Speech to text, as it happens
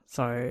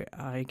So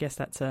I guess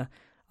that's a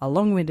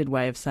long-winded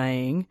way of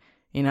saying,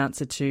 in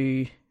answer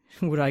to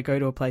would I go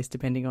to a place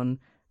depending on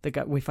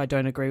if I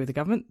don't agree with the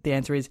government, the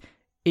answer is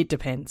it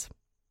depends.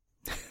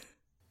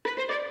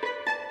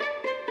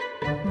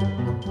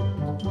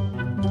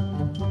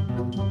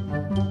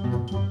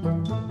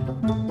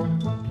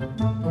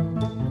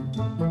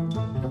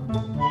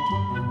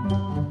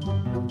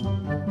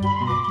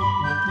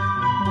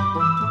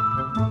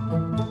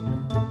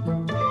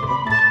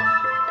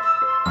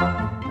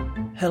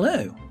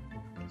 Hello,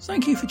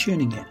 thank you for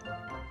tuning in.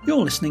 You're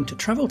listening to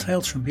Travel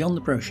Tales from Beyond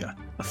the Brochure,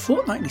 a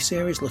fortnightly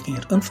series looking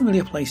at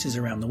unfamiliar places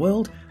around the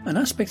world and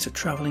aspects of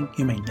travelling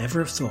you may never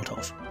have thought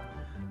of.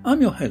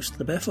 I'm your host,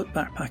 the Barefoot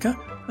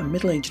Backpacker, a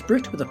middle-aged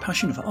Brit with a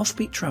passion for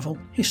offbeat travel,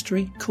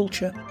 history,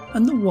 culture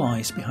and the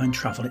whys behind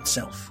travel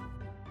itself.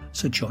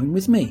 So join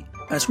with me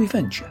as we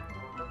venture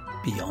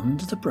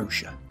beyond the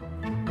brochure.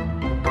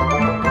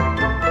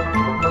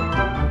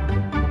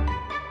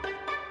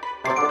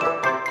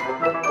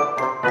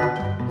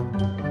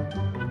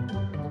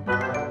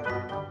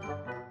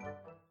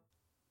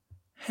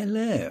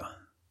 Hello.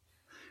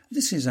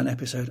 This is an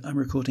episode I'm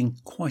recording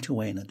quite a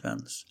way in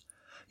advance.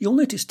 You'll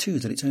notice too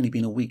that it's only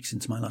been a week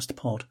since my last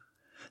pod.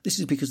 This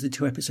is because the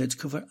two episodes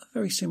cover a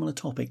very similar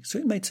topic, so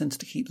it made sense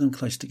to keep them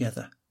close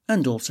together,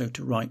 and also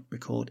to write,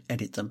 record,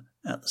 edit them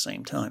at the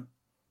same time.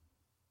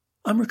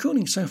 I'm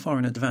recording so far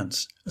in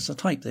advance, as I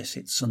type this,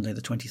 it's Sunday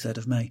the 23rd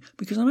of May,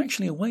 because I'm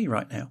actually away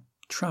right now,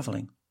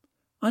 travelling.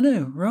 I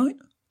know, right?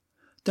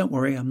 Don't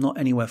worry, I'm not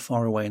anywhere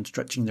far away and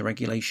stretching the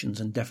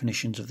regulations and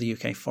definitions of the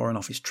UK Foreign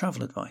Office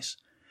travel advice.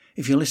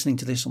 If you're listening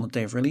to this on the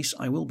day of release,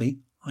 I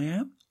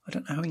am, I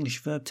don't know how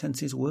English verb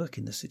tenses work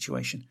in this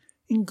situation,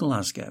 in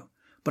Glasgow,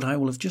 but I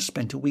will have just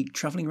spent a week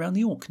travelling around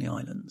the Orkney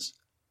Islands.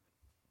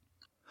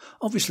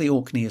 Obviously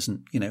Orkney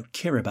isn't,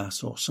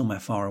 Kiribati or somewhere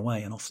far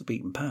away and off the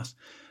beaten path,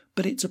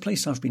 but it's a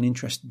place I've been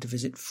interested to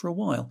visit for a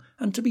while,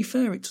 and to be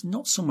fair, it's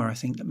not somewhere I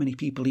think that many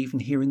people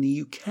even here in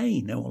the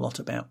UK know a lot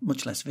about,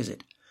 much less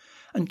visit.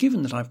 And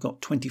given that I've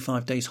got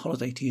 25 days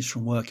holiday to use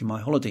from work in my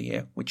holiday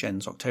year, which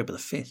ends October the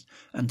 5th,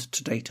 and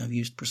to date I've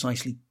used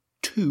precisely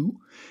 2,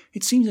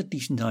 it seems a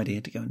decent idea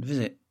to go and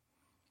visit.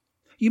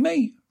 You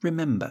may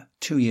remember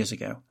 2 years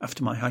ago,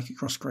 after my hike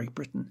across Great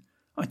Britain,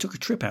 I took a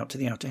trip out to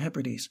the Outer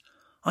Hebrides.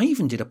 I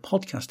even did a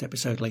podcast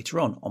episode later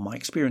on my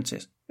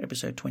experiences,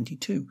 episode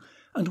 22,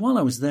 and while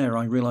I was there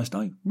I realised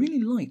I really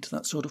liked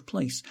that sort of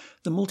place,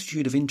 the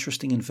multitude of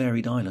interesting and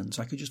varied islands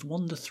I could just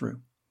wander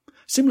through.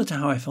 Similar to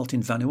how I felt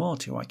in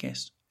Vanuatu, I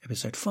guess,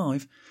 episode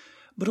 5,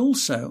 but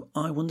also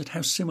I wondered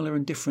how similar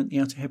and different the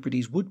Outer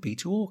Hebrides would be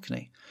to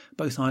Orkney,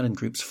 both island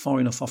groups far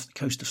enough off the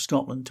coast of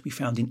Scotland to be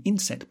found in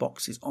inset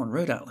boxes on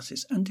road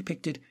atlases and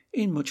depicted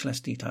in much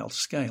less detailed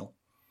scale.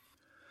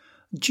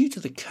 Due to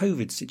the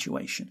COVID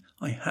situation,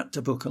 I had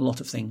to book a lot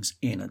of things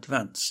in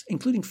advance,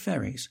 including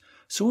ferries,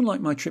 so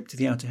unlike my trip to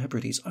the Outer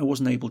Hebrides, I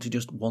wasn't able to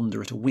just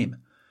wander at a whim.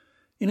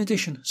 In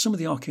addition, some of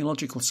the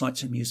archaeological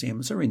sites and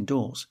museums are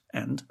indoors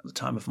and, at the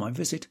time of my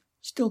visit,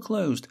 still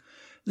closed.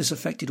 This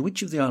affected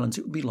which of the islands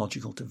it would be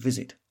logical to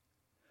visit.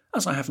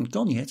 As I haven't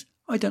gone yet,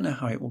 I don't know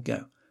how it will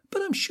go,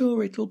 but I'm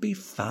sure it'll be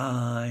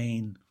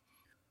fine.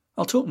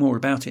 I'll talk more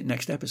about it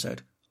next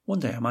episode. One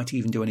day I might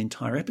even do an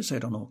entire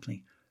episode on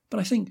Orkney, but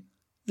I think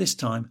this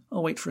time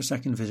I'll wait for a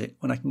second visit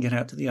when I can get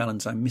out to the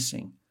islands I'm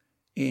missing,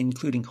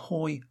 including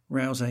Hoy,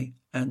 Rousay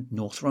and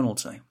North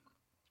Ronaldsay.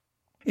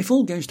 If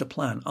all goes to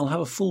plan, I'll have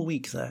a full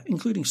week there,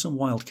 including some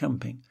wild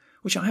camping,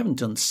 which I haven't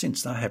done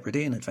since that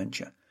Hebridean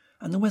adventure,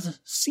 and the weather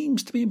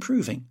seems to be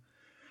improving.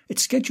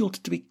 It's scheduled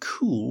to be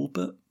cool,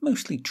 but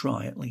mostly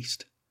dry at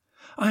least.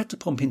 I had to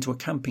pump into a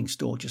camping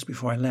store just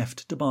before I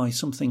left to buy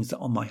some things that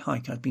on my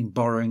hike I'd been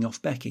borrowing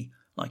off Becky,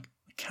 like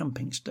a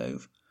camping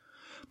stove.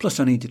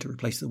 Plus I needed to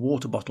replace the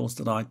water bottles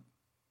that I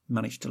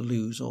managed to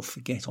lose or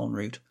forget en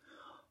route.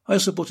 I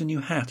also bought a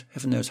new hat,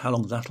 heaven knows how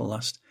long that'll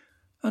last,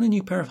 and a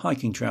new pair of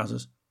hiking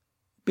trousers,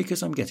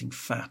 because I'm getting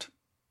fat.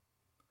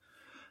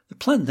 The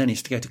plan then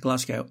is to go to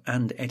Glasgow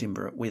and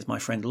Edinburgh with my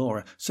friend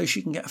Laura, so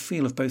she can get a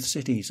feel of both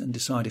cities and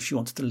decide if she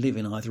wants to live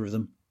in either of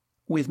them,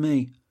 with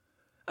me,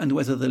 and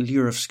whether the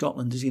lure of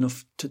Scotland is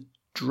enough to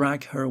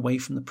drag her away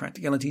from the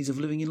practicalities of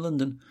living in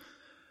London.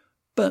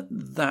 But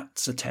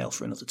that's a tale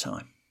for another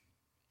time.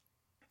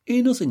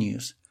 In other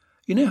news,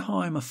 you know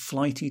how I'm a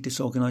flighty,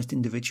 disorganised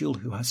individual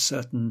who has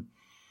certain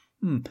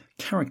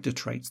character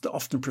traits that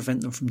often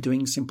prevent them from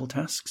doing simple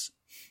tasks?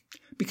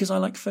 Because I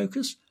lack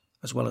focus,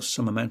 as well as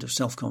some amount of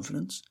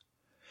self-confidence.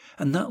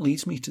 And that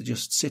leads me to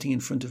just sitting in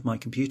front of my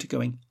computer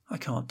going, I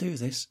can't do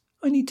this,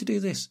 I need to do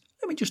this,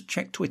 let me just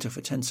check Twitter for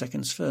 10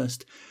 seconds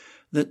first.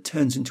 That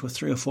turns into a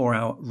 3 or 4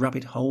 hour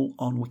rabbit hole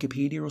on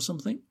Wikipedia or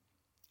something.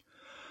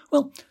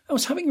 Well, I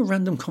was having a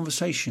random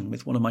conversation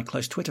with one of my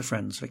close Twitter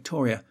friends,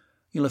 Victoria.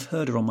 You'll have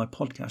heard her on my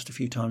podcast a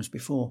few times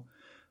before.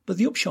 But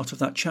the upshot of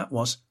that chat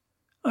was,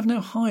 I've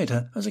now hired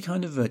her as a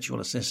kind of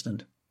virtual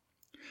assistant.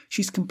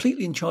 She's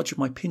completely in charge of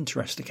my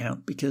Pinterest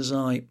account because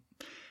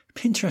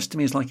Pinterest to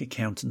me is like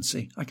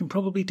accountancy. I can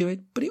probably do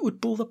it, but it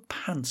would bore the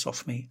pants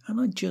off me, and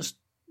I'd just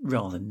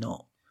rather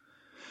not.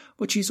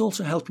 but she's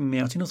also helping me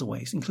out in other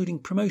ways, including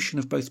promotion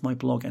of both my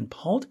blog and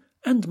pod,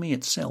 and me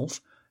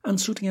itself, and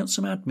sorting out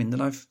some admin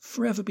that I've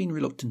forever been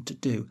reluctant to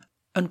do,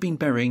 and been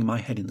burying my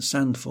head in the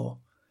sand for.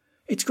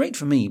 It's great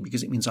for me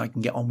because it means I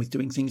can get on with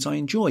doing things I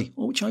enjoy,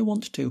 or which I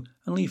want to,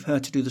 and leave her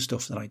to do the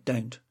stuff that I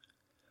don't.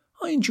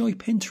 I enjoy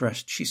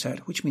Pinterest, she said,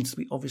 which means that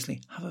we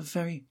obviously have a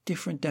very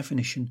different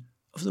definition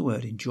of the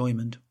word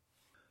enjoyment.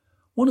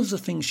 One of the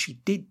things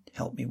she did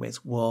help me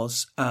with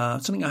was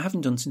something I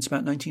haven't done since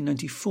about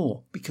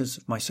 1994 because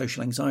of my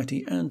social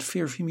anxiety and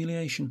fear of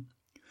humiliation.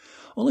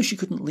 Although she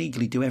couldn't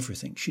legally do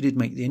everything, she did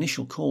make the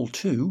initial call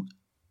to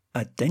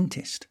a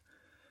dentist.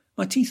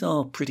 My teeth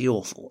are pretty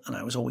awful, and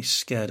I was always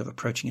scared of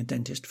approaching a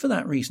dentist for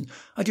that reason.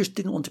 I just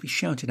didn't want to be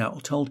shouted at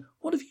or told,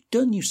 "What have you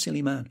done, you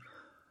silly man?"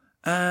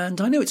 And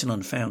I know it's an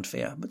unfound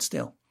fear, but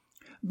still.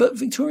 But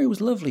Victoria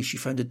was lovely. She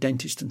phoned a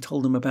dentist and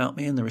told them about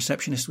me, and the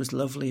receptionist was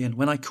lovely, and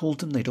when I called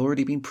them, they'd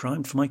already been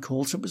primed for my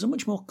call, so it was a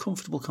much more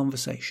comfortable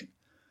conversation.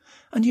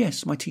 And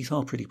yes, my teeth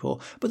are pretty poor,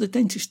 but the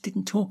dentist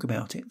didn't talk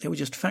about it. They were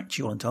just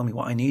factual and told me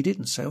what I needed,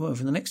 and so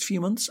over the next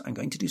few months, I'm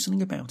going to do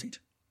something about it.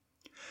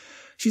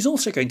 She's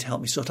also going to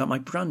help me sort out my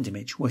brand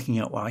image, working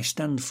out what I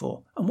stand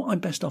for, and what I'm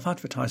best off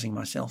advertising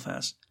myself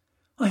as.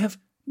 I have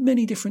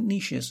many different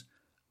niches,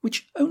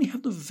 which only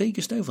have the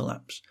vaguest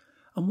overlaps,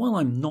 and while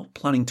I'm not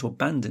planning to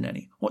abandon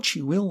any, what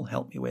she will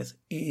help me with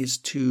is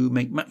to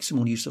make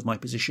maximal use of my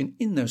position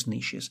in those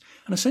niches,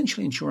 and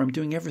essentially ensure I'm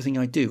doing everything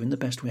I do in the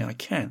best way I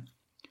can,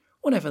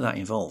 whatever that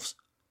involves.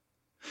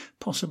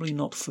 Possibly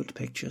not foot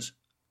pictures.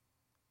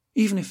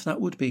 Even if that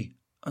would be,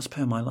 as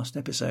per my last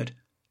episode,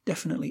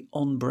 definitely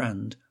on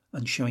brand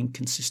and showing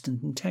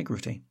consistent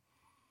integrity.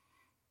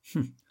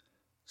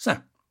 So,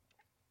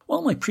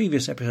 while my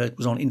previous episode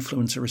was on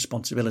influencer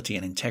responsibility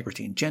and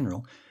integrity in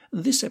general,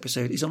 this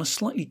episode is on a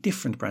slightly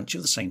different branch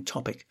of the same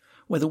topic,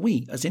 whether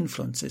we, as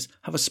influencers,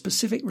 have a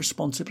specific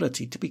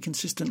responsibility to be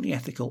consistently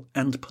ethical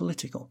and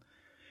political.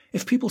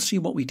 If people see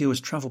what we do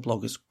as travel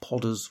bloggers,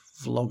 podders,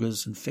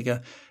 vloggers and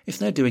figure, if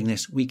they're doing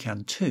this, we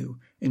can too,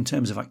 in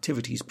terms of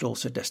activities but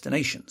also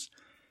destinations.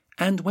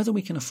 And whether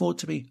we can afford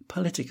to be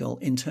political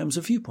in terms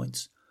of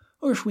viewpoints,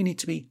 or if we need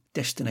to be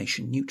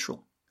destination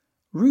neutral.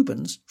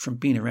 Rubens, from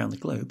Being Around the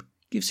Globe,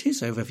 gives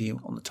his overview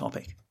on the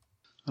topic.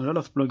 A lot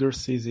of bloggers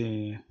say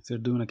they're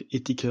doing like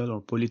ethical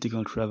or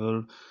political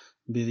travel.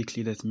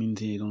 Basically, that means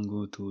they don't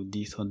go to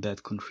this or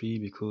that country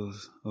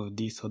because of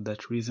this or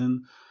that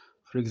reason.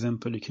 For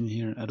example, you can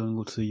hear, I don't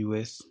go to the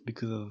US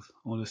because of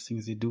all the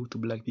things they do to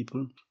black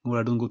people. Or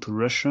I don't go to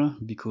Russia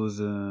because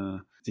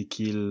they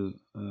kill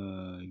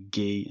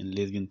gay and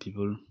lesbian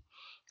people.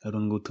 I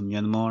don't go to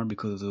Myanmar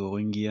because of the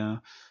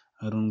Rohingya.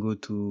 I don't go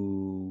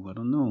to,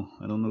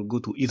 go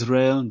to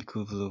Israel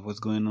because of what's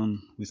going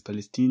on with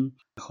Palestine.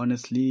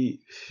 Honestly,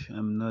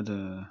 I'm not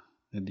a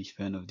big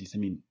fan of this. I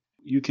mean,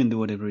 you can do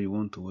whatever you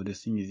want to. But the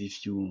thing is,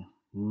 if you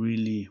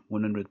really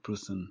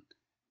 100%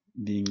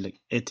 being like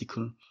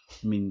ethical,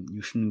 I mean,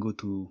 you shouldn't go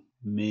to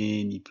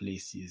many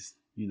places,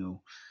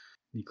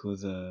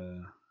 because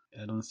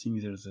I don't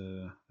think there's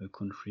a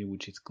country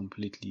which is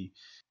completely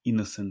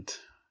innocent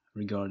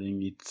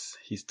regarding its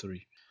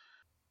history.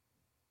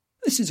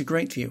 This is a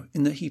great view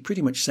in that he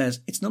pretty much says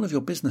it's none of your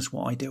business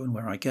what I do and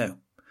where I go.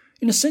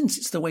 In a sense,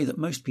 it's the way that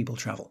most people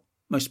travel.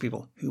 Most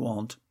people who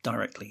aren't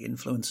directly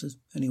influencers,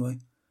 anyway.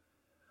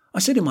 I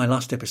said in my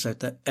last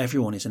episode that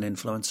everyone is an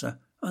influencer,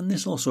 and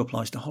this also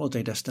applies to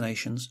holiday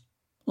destinations.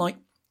 Like,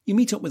 you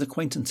meet up with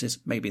acquaintances,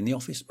 maybe in the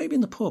office, maybe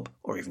in the pub,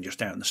 or even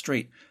just out in the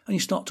street, and you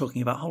start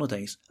talking about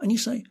holidays, and you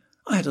say,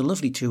 I had a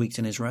lovely 2 weeks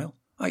in Israel.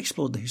 I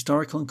explored the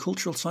historical and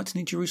cultural sites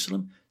in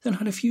Jerusalem, then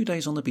had a few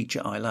days on the beach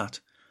at Eilat.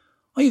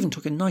 I even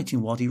took a night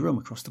in Wadi Rum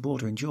across the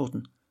border in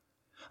Jordan.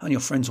 And your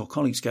friends or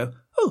colleagues go,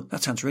 oh,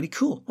 that sounds really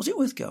cool. Was it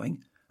worth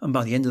going? And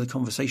by the end of the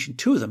conversation,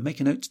 2 of them make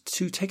a note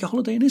to take a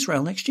holiday in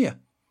Israel next year.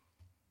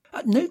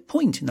 At no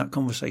point in that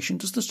conversation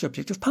does the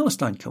subject of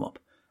Palestine come up.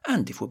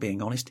 And if we're being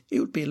honest,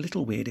 it would be a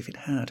little weird if it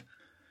had.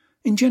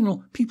 In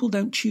general, people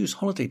don't choose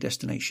holiday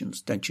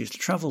destinations, don't choose to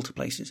travel to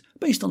places,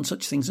 based on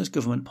such things as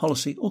government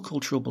policy or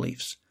cultural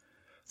beliefs.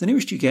 The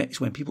nearest you get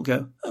is when people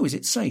go, oh, is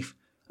it safe?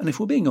 And if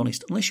we're being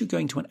honest, unless you're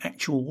going to an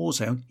actual war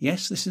zone,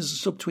 yes, this is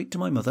a subtweet to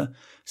my mother,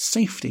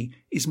 safety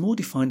is more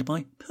defined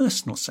by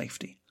personal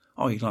safety.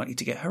 Are you likely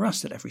to get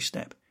harassed at every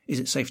step? Is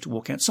it safe to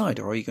walk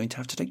outside, or are you going to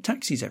have to take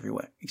taxis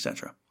everywhere,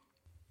 etc.?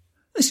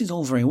 This is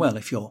all very well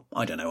if you're,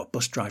 I don't know, a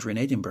bus driver in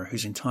Edinburgh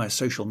whose entire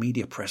social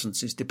media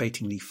presence is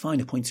debating the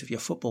finer points of your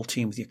football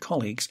team with your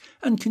colleagues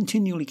and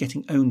continually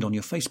getting owned on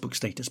your Facebook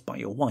status by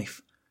your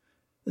wife.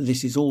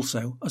 This is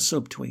also a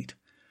subtweet.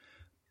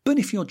 But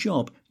if your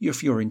job,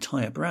 if your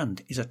entire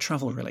brand is a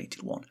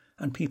travel-related one,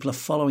 and people are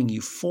following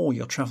you for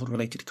your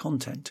travel-related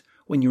content,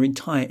 when your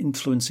entire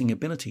influencing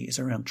ability is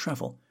around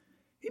travel,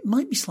 it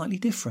might be slightly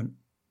different.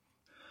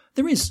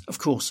 There is, of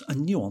course, a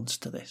nuance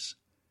to this.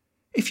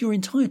 If your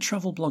entire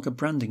travel blogger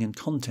branding and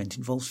content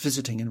involves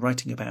visiting and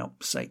writing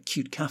about, say,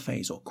 cute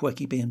cafes or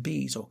quirky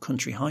B&Bs or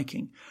country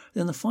hiking,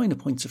 then the finer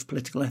points of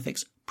political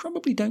ethics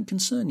probably don't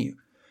concern you.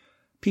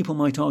 People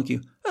might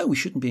argue, oh, we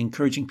shouldn't be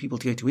encouraging people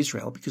to go to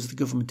Israel because the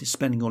government is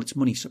spending all its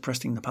money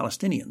suppressing the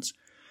Palestinians.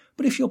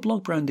 But if your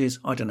blog brand is,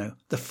 I don't know,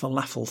 the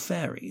Falafel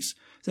Fairies,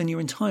 then your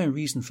entire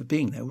reason for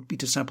being there would be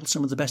to sample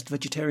some of the best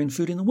vegetarian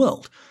food in the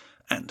world.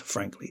 And,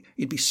 frankly,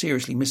 you'd be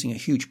seriously missing a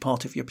huge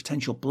part of your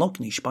potential blog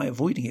niche by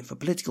avoiding it for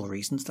political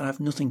reasons that have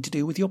nothing to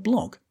do with your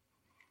blog.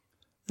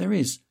 There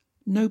is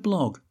no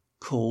blog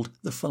called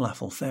the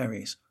Falafel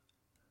Fairies.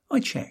 I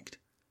checked.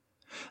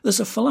 There's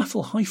a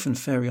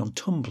falafel-fairy on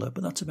Tumblr,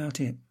 but that's about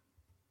it.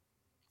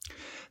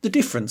 The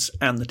difference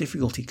and the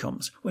difficulty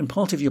comes when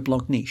part of your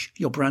blog niche,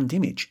 your brand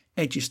image,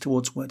 edges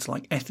towards words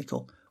like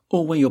ethical,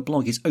 or where your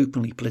blog is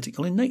openly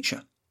political in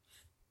nature.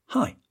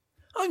 Hi,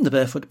 I'm the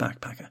Barefoot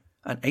Backpacker,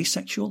 an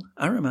asexual,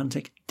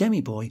 aromantic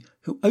demi-boy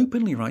who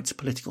openly writes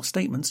political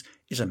statements,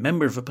 is a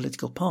member of a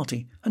political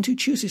party, and who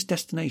chooses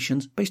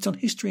destinations based on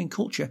history and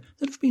culture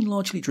that have been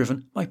largely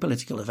driven by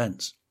political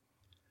events.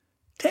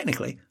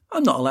 Technically,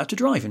 I'm not allowed to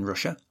drive in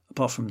Russia,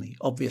 apart from the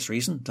obvious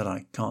reason that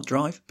I can't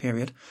drive,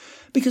 period,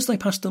 because they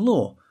passed a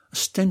law,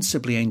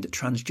 ostensibly aimed at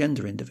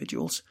transgender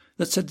individuals,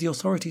 that said the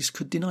authorities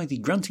could deny the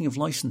granting of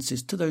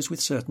licences to those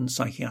with certain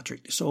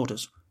psychiatric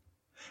disorders.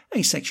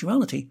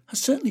 Asexuality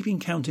has certainly been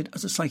counted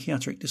as a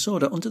psychiatric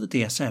disorder under the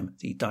DSM,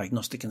 the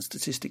Diagnostic and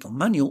Statistical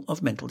Manual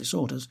of Mental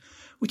Disorders,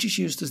 which is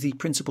used as the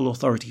principal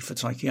authority for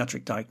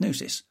psychiatric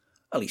diagnosis,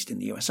 at least in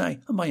the USA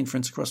and by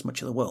inference across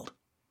much of the world.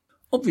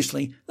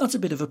 Obviously, that's a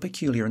bit of a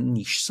peculiar and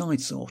niche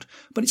side thought,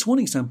 but it's one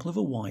example of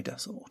a wider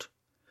thought.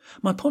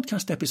 My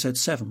podcast episode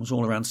 7 was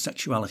all around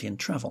sexuality and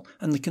travel,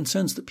 and the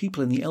concerns that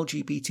people in the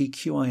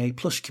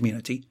LGBTQIA+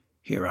 community,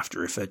 hereafter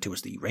referred to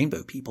as the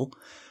rainbow people,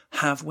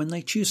 have when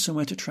they choose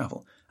somewhere to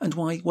travel, and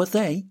why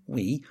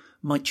we,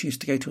 might choose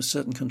to go to a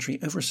certain country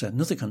over a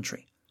certain other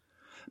country.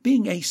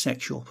 Being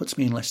asexual puts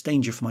me in less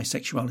danger for my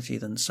sexuality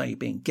than, say,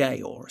 being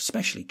gay or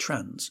especially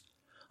trans.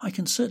 I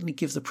can certainly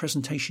give the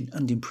presentation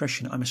and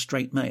impression I'm a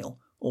straight male,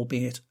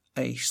 albeit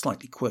a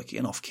slightly quirky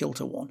and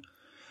off-kilter one.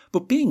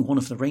 But being one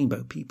of the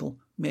rainbow people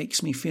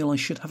makes me feel I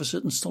should have a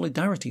certain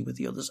solidarity with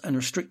the others and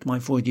restrict my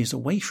voyages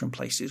away from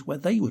places where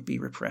they would be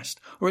repressed,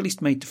 or at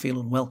least made to feel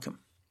unwelcome.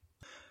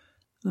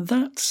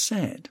 That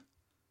said,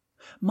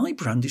 my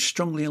brand is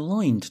strongly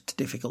aligned to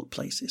difficult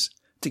places,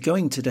 to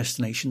going to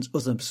destinations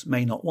others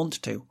may not want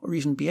to, or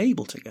even be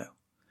able to go.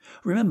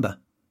 Remember,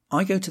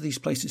 I go to these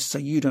places so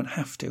you don't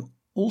have to,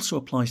 also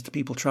applies to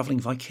people travelling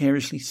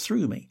vicariously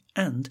through me,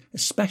 and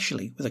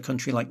especially with a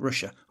country like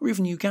Russia or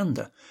even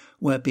Uganda,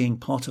 where being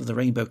part of the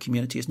rainbow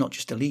community is not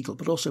just illegal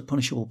but also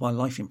punishable by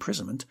life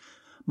imprisonment.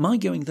 My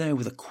going there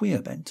with a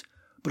queer bent,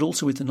 but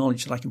also with the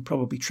knowledge that I can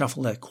probably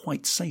travel there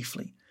quite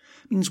safely,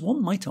 means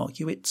one might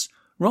argue it's,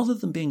 rather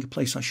than being a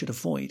place I should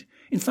avoid,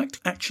 in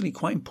fact actually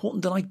quite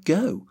important that I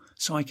go,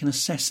 so I can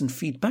assess and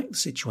feed back the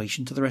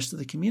situation to the rest of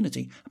the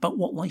community about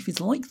what life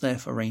is like there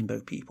for rainbow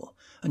people,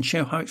 and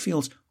show how it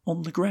feels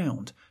on the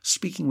ground,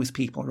 speaking with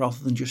people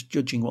rather than just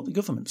judging what the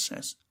government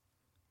says.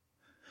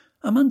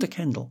 Amanda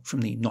Kendall,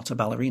 from the Not a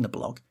Ballerina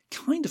blog,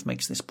 kind of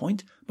makes this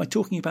point by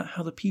talking about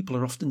how the people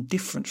are often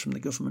different from the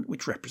government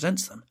which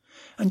represents them,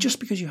 and just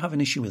because you have an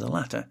issue with the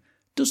latter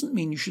doesn't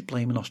mean you should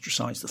blame and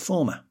ostracise the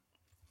former.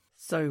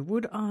 So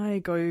would I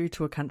go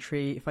to a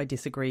country if I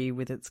disagree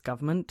with its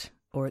government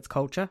or its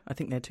culture? I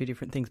think they're two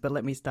different things, but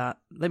let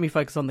me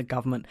focus on the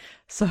government.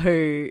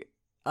 So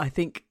I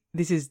think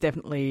this is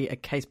definitely a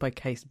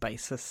case-by-case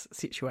basis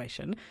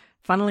situation.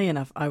 Funnily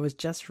enough, I was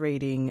just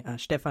reading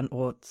Stefan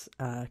Ort's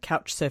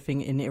Couch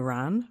Surfing in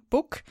Iran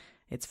book.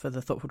 It's for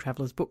the Thoughtful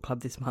Travellers Book Club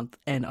this month,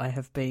 and I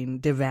have been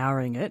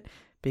devouring it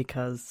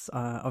because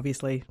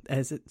obviously,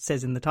 as it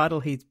says in the title,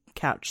 he's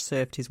couch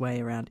surfed his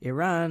way around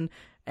Iran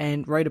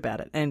and wrote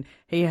about it. And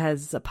he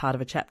has a part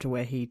of a chapter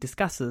where he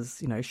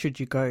discusses,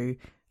 should you go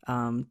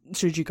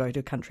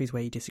to countries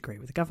where you disagree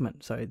with the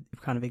government? So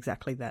kind of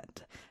exactly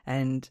that.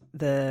 And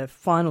the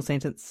final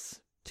sentence,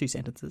 2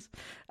 sentences,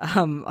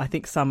 I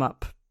think sum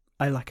up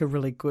a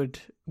really good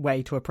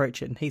way to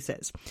approach it. And he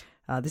says,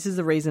 this is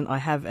the reason I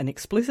have an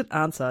explicit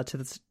answer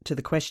to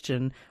the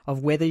question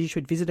of whether you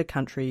should visit a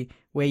country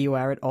where you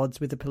are at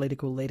odds with the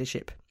political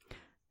leadership.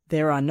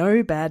 There are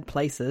no bad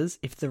places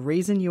if the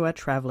reason you are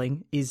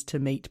travelling is to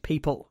meet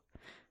people.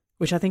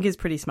 Which I think is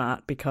pretty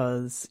smart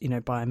because,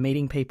 by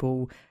meeting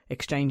people,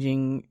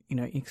 exchanging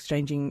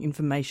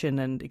information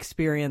and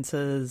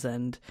experiences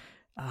and,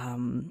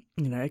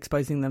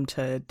 exposing them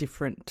to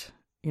different,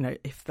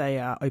 if they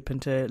are open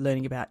to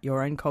learning about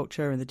your own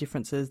culture and the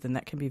differences, then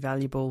that can be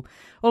valuable.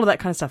 All of that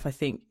kind of stuff I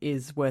think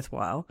is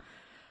worthwhile.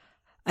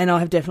 And I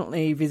have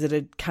definitely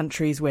visited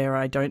countries where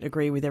I don't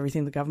agree with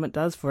everything the government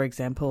does. For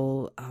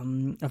example,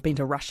 I've been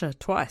to Russia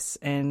twice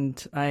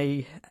and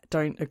I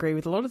don't agree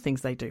with a lot of things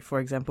they do. For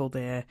example,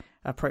 their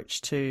approach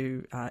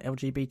to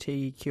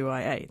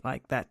LGBTQIA,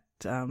 like that,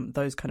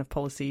 those kind of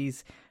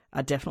policies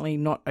are definitely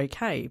not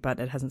okay, but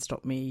it hasn't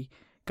stopped me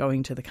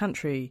going to the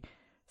country.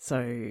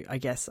 So I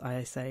guess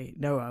I say,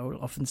 no, I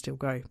will often still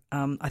go.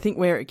 I think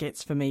where it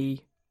gets for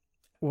me,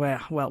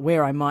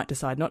 where I might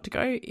decide not to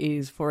go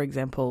is, for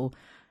example,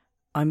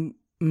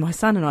 my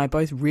son and I are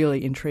both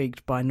really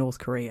intrigued by North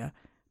Korea,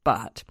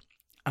 but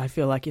I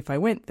feel like if I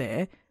went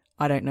there,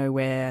 I don't know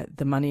where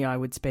the money I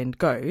would spend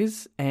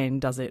goes, and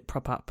does it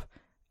prop up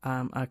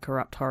a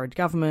corrupt, horrid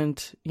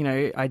government? You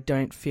know, I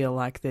don't feel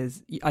like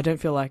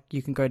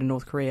you can go to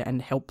North Korea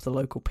and help the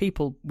local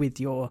people with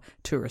your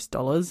tourist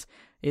dollars.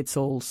 It's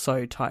all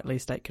so tightly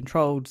state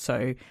controlled.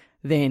 So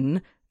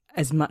then,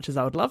 as much as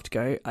I would love to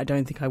go, I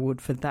don't think I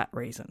would for that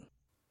reason.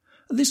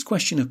 This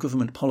question of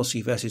government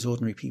policy versus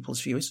ordinary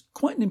people's view is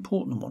quite an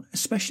important one,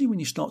 especially when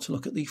you start to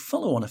look at the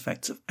follow-on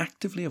effects of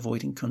actively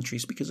avoiding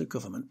countries because of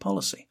government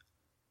policy.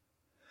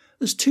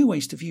 There's two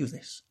ways to view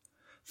this.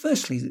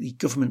 Firstly, that the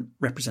government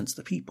represents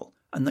the people,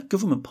 and that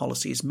government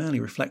policy is merely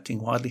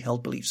reflecting widely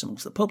held beliefs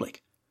amongst the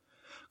public.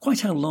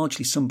 Quite how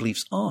largely some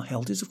beliefs are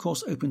held is of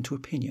course open to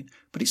opinion,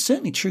 but it's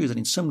certainly true that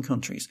in some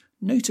countries,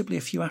 notably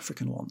a few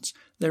African ones,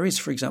 there is,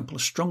 for example,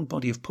 a strong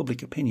body of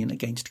public opinion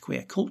against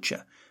queer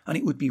culture, and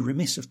it would be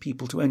remiss of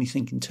people to only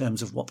think in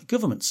terms of what the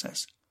government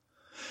says.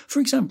 For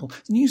example,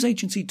 the news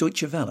agency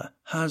Deutsche Welle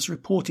has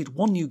reported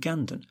one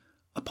Ugandan,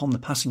 upon the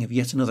passing of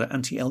yet another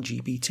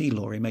anti-LGBT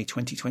law in May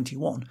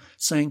 2021,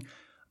 saying,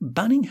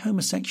 "Banning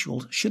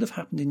homosexuals should have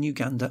happened in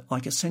Uganda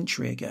like a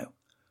century ago.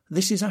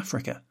 This is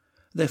Africa.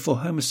 Therefore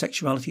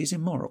homosexuality is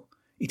immoral.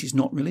 It is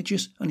not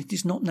religious and it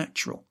is not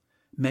natural.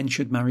 Men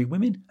should marry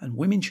women and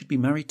women should be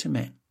married to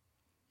men."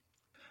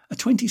 A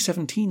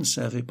 2017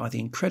 survey by the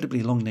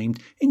incredibly long-named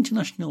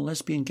International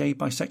Lesbian, Gay,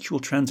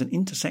 Bisexual, Trans and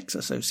Intersex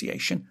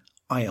Association,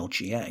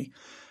 ILGA,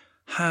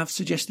 have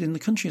suggested in the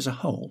country as a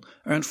whole,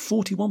 around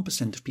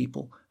 41% of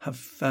people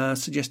have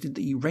suggested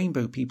that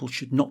rainbow people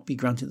should not be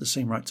granted the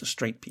same rights as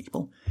straight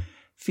people.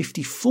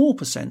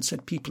 54%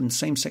 said people in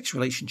same-sex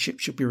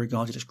relationships should be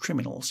regarded as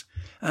criminals,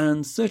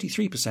 and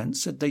 33%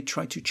 said they'd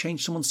try to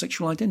change someone's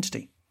sexual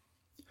identity.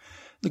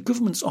 The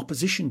government's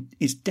opposition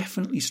is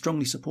definitely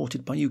strongly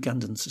supported by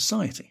Ugandan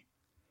society.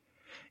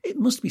 It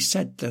must be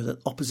said, though,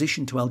 that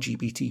opposition to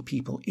LGBT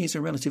people is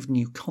a relatively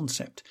new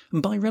concept,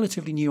 and by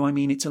relatively new I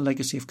mean it's a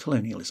legacy of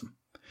colonialism.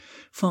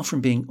 Far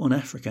from being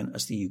un-African,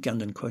 as the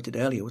Ugandan quoted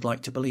earlier would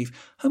like to believe,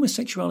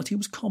 homosexuality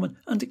was common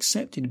and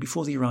accepted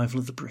before the arrival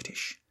of the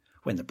British.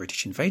 When the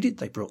British invaded,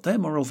 they brought their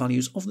moral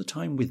values of the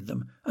time with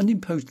them and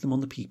imposed them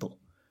on the people.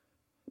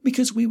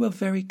 Because we were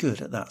very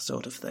good at that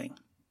sort of thing.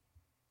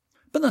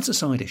 But that's a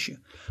side issue.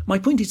 My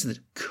point is that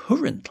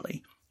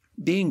currently,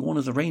 being one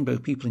of the rainbow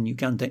people in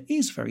Uganda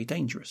is very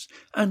dangerous,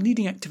 and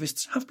leading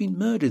activists have been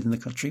murdered in the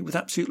country with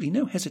absolutely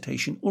no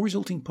hesitation or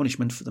resulting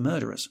punishment for the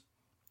murderers.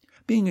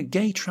 Being a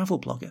gay travel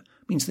blogger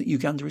means that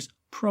Uganda is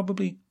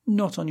probably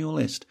not on your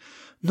list,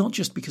 not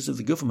just because of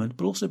the government,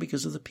 but also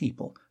because of the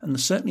people, and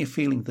there's certainly a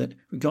feeling that,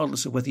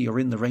 regardless of whether you're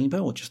in the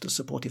rainbow or just a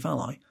supportive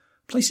ally,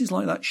 places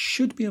like that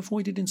should be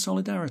avoided in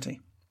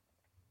solidarity.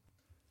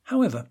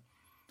 However,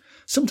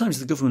 sometimes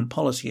the government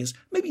policy is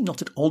maybe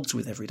not at odds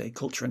with everyday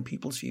culture and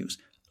people's views,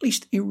 at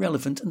least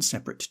irrelevant and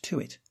separate to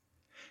it.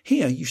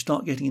 Here you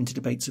start getting into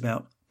debates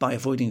about, by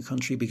avoiding a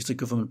country because of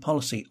government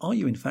policy, are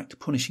you in fact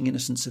punishing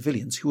innocent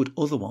civilians who would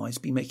otherwise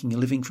be making a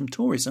living from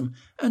tourism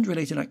and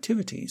related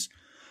activities?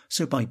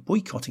 So by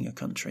boycotting a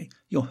country,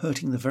 you're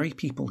hurting the very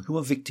people who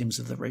are victims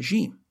of the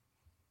regime.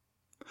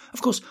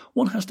 Of course,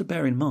 one has to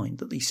bear in mind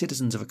that the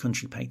citizens of a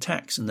country pay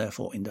tax, and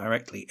therefore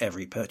indirectly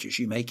every purchase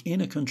you make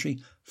in a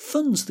country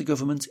funds the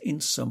government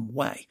in some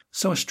way.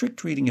 So a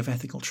strict reading of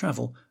ethical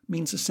travel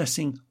means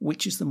assessing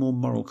which is the more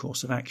moral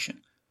course of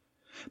action.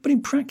 But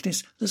in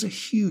practice, there's a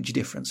huge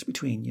difference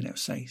between,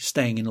 say,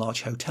 staying in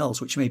large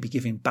hotels which may be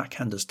giving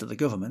backhanders to the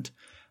government,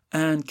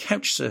 and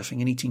couch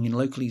surfing and eating in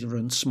locally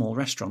run small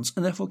restaurants,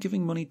 and therefore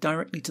giving money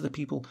directly to the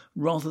people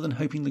rather than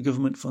hoping the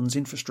government funds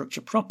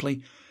infrastructure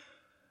properly,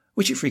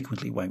 which it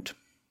frequently won't.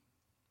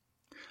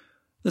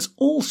 There's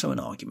also an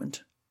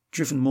argument,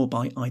 driven more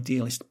by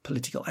idealist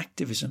political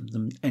activism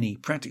than any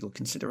practical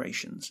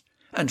considerations,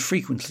 and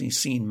frequently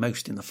seen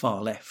most in the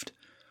far left,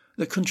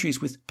 that countries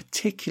with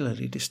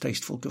particularly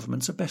distasteful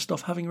governments are best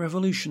off having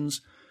revolutions,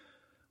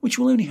 which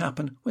will only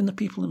happen when the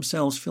people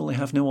themselves feel they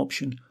have no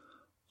option,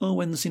 or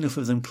when there's enough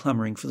of them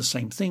clamouring for the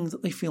same thing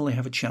that they feel they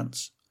have a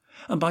chance.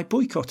 And by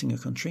boycotting a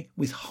country,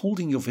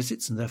 withholding your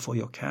visits and therefore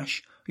your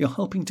cash, you're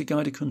helping to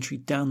guide a country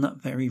down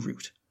that very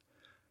route.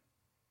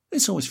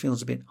 This always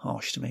feels a bit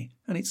harsh to me,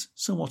 and it's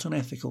somewhat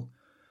unethical.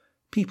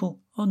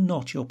 People are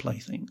not your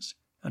playthings,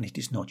 and it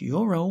is not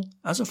your role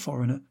as a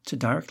foreigner to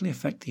directly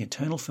affect the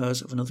internal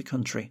affairs of another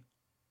country.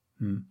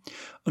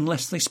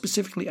 Unless they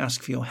specifically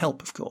ask for your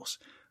help, of course,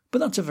 but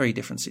that's a very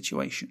different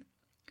situation.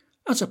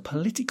 As a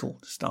political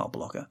style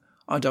blogger,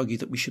 I'd argue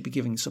that we should be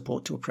giving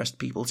support to oppressed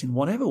peoples in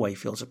whatever way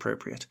feels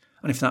appropriate,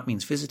 and if that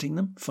means visiting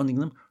them, funding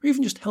them, or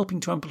even just helping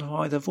to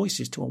amplify their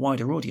voices to a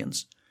wider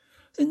audience,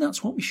 then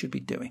that's what we should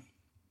be doing.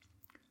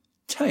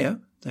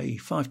 Teo, the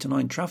 5 to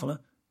 9 traveller,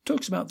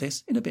 talks about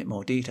this in a bit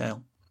more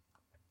detail.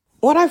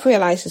 What I've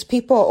realised is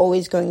people are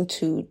always going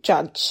to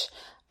judge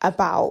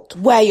about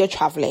where you're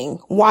travelling,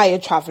 why you're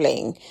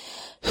travelling,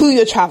 who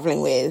you're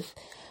travelling with,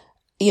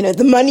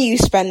 the money you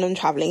spend on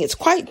travelling. It's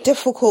quite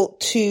difficult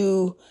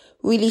to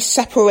really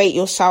separate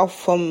yourself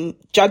from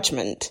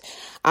judgment.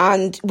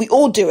 And we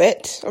all do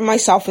it,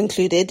 myself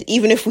included,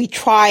 even if we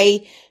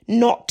try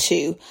not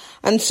to.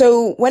 And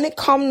so when it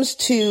comes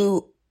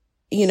to,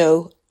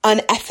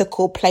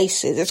 unethical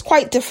places, it's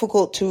quite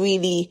difficult to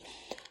really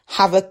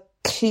have a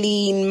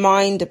clean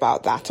mind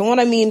about that. And what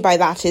I mean by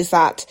that is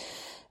that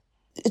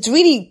it's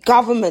really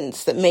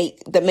governments that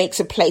makes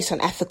a place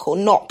unethical,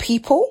 not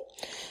people.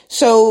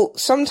 So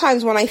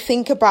sometimes when I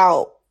think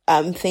about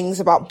things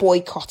about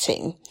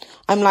boycotting,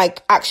 I'm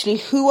like, actually,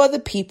 who are the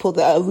people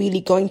that are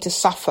really going to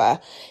suffer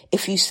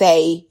if you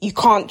say you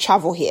can't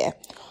travel here?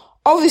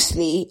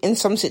 Obviously, in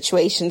some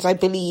situations, I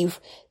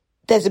believe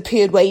there's a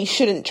period where you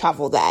shouldn't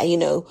travel there,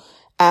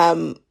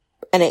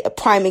 and a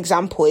prime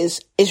example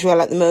is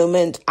Israel at the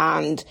moment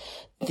and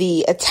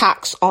the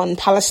attacks on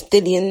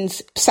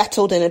Palestinians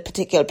settled in a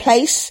particular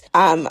place,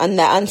 and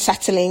the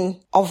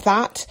unsettling of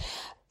that.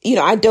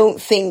 I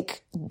don't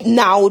think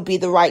now would be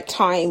the right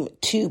time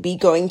to be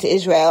going to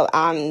Israel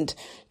and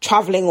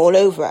traveling all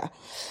over.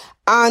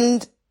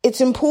 And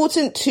it's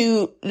important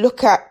to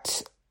look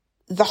at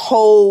the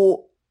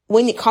whole,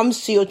 when it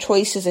comes to your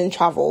choices in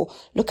travel,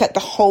 look at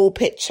the whole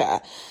picture.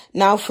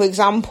 Now, for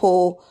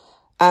example,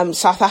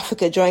 South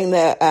Africa during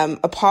the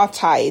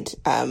apartheid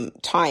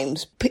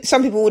times,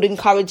 some people would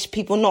encourage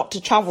people not to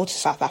travel to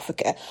South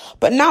Africa.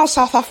 But now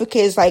South Africa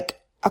is like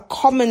a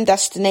common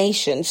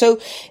destination. So,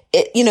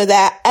 there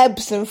are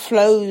ebbs and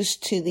flows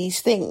to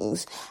these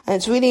things. And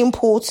it's really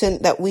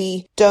important that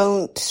we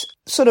don't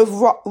sort of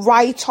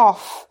write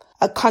off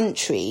a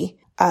country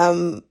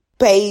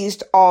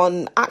based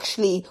on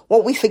actually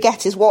what we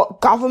forget is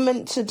what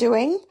governments are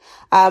doing.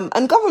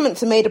 And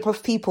governments are made up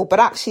of people, but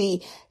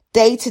actually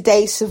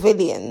day-to-day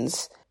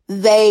civilians,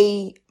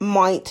 they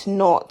might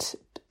not,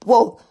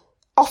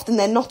 often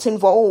they're not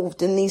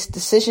involved in these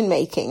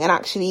decision-making. And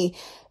actually,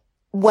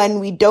 when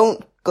we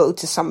don't go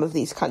to some of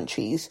these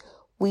countries,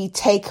 we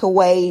take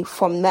away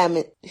from them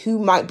who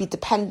might be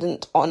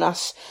dependent on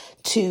us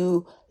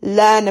to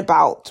learn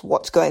about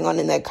what's going on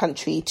in their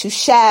country, to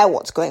share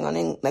what's going on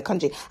in their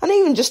country, and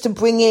even just to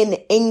bring in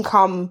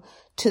income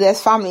to their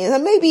families.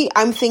 And maybe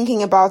I'm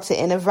thinking about it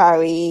in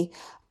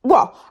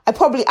I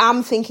probably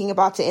am thinking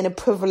about it in a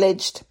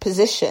privileged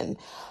position,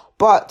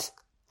 but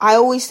I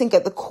always think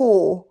at the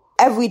core,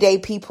 everyday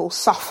people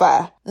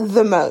suffer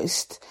the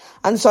most.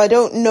 And so I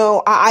don't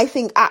know, I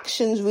think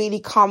actions really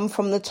come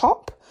from the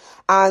top,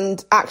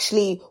 and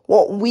actually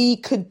what we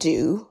could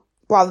do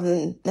rather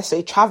than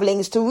necessarily traveling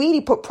is to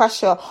really put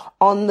pressure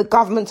on the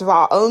governments of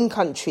our own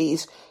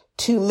countries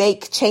to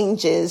make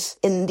changes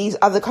in these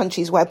other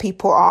countries where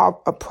people are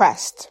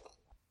oppressed.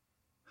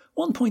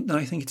 One point that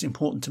I think it's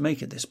important to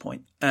make at this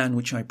point, and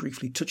which I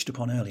briefly touched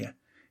upon earlier,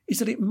 is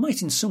that it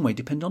might in some way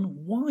depend on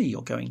why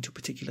you're going to a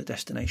particular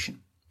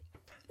destination.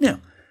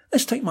 Now,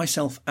 let's take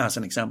myself as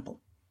an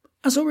example.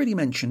 As already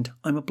mentioned,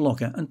 I'm a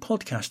blogger and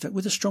podcaster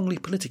with a strongly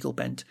political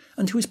bent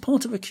and who is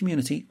part of a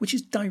community which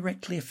is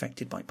directly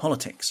affected by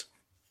politics.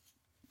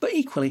 But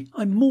equally,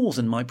 I'm more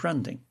than my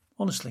branding.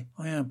 Honestly,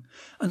 I am.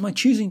 And my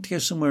choosing to go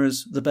somewhere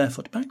as the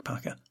Barefoot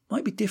Backpacker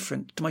might be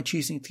different to my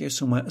choosing to go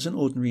somewhere as an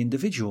ordinary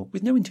individual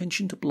with no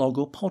intention to blog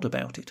or pod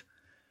about it.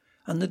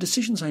 And the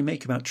decisions I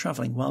make about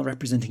travelling while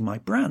representing my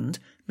brand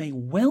may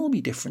well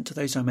be different to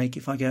those I make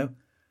if I go,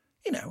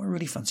 I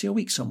really fancy a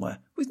week somewhere,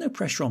 with no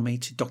pressure on me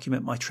to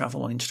document my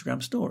travel on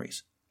Instagram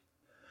stories.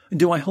 And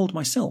do I hold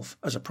myself,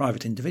 as a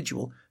private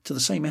individual, to the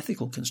same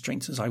ethical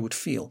constraints as I would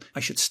feel I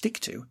should stick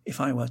to if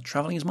I were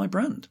travelling as my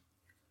brand?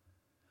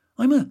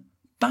 I'm a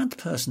bad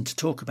person to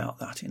talk about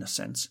that, in a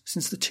sense,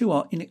 since the two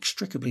are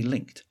inextricably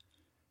linked.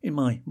 In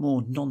my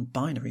more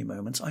non-binary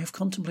moments, I have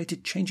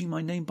contemplated changing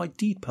my name by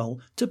deed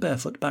poll to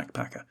Barefoot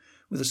Backpacker,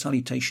 with a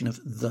salutation of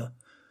the,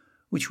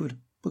 which would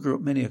bugger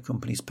up many a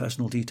company's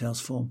personal details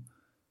form.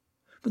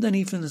 But then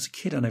even as a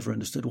kid I never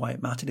understood why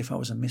it mattered if I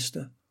was a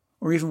Mr.,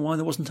 or even why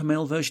there wasn't a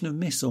male version of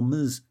Miss or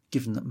Ms,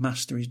 given that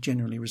Master is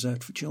generally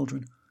reserved for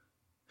children.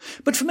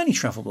 But for many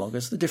travel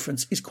bloggers, the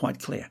difference is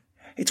quite clear.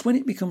 It's when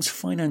it becomes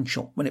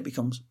financial, when it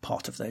becomes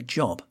part of their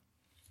job.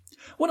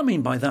 What I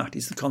mean by that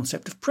is the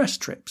concept of press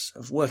trips,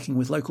 of working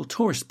with local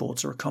tourist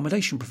boards or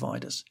accommodation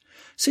providers,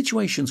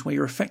 situations where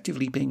you're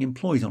effectively being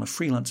employed on a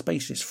freelance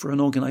basis for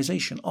an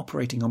organisation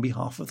operating on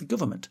behalf of the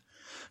government.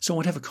 So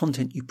whatever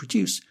content you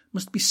produce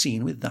must be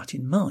seen with that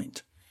in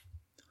mind.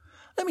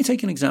 Let me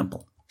take an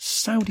example.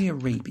 Saudi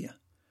Arabia.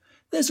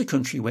 There's a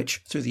country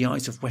which, through the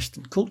eyes of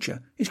Western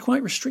culture, is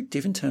quite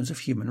restrictive in terms of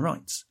human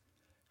rights.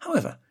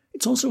 However,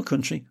 it's also a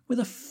country with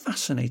a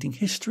fascinating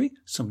history,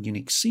 some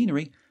unique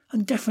scenery,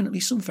 and definitely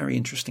some very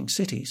interesting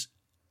cities.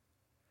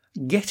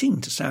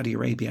 Getting to Saudi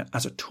Arabia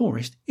as a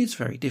tourist is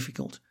very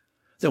difficult,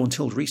 though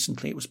until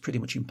recently it was pretty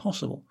much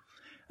impossible.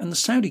 And the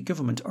Saudi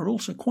government are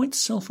also quite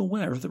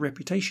self-aware of the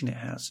reputation it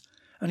has,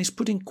 and is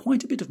putting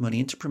quite a bit of money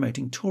into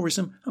promoting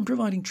tourism and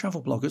providing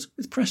travel bloggers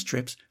with press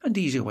trips and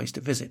easier ways to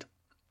visit.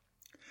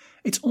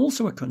 It's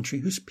also a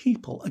country whose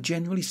people are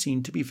generally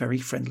seen to be very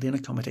friendly and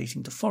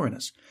accommodating to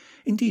foreigners.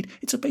 Indeed,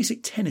 it's a basic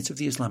tenet of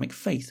the Islamic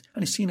faith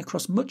and is seen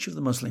across much of the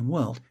Muslim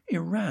world.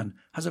 Iran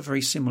has a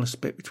very similar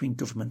split between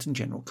government and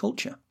general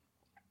culture.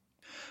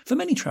 For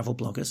many travel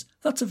bloggers,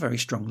 that's a very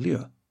strong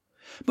lure.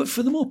 But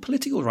for the more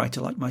political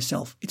writer like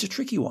myself, it's a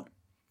tricky one.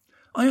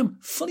 I am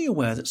fully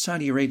aware that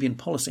Saudi Arabian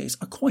policies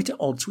are quite at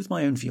odds with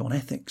my own view on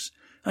ethics,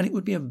 and it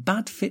would be a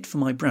bad fit for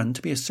my brand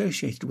to be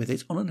associated with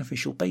it on an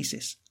official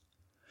basis.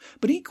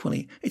 But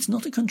equally, it's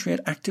not a country I'd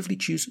actively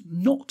choose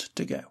not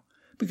to go,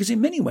 because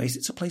in many ways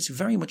it's a place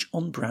very much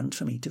on brand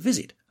for me to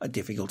visit, a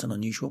difficult and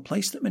unusual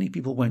place that many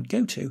people won't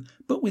go to,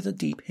 but with a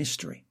deep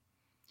history.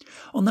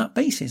 On that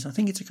basis, I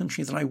think it's a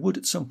country that I would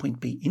at some point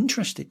be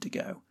interested to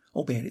go,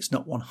 albeit it's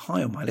not one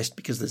high on my list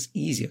because there's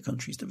easier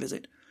countries to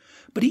visit.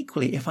 But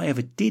equally, if I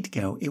ever did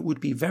go, it would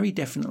be very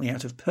definitely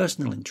out of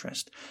personal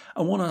interest,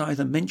 and one I'd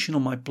either mention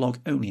on my blog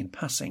only in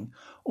passing,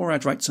 or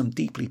I'd write some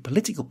deeply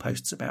political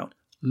posts about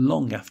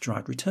long after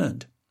I'd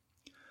returned.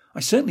 I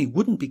certainly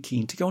wouldn't be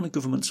keen to go on a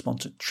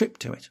government-sponsored trip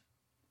to it.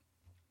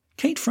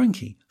 Kate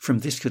Franke, from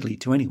This Could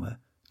Lead to Anywhere,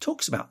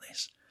 talks about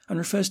this, and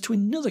refers to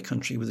another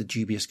country with a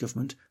dubious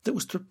government that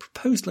was the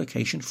proposed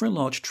location for a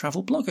large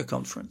travel blogger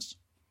conference.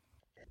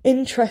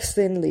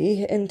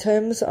 Interestingly, in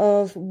terms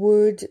of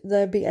would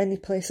there be any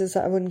places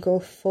that I wouldn't go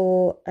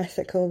for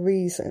ethical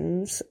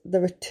reasons,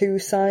 there are two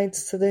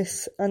sides to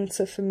this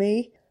answer for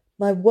me.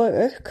 My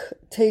work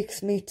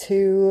takes me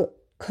to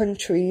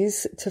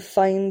countries to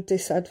find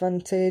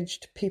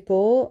disadvantaged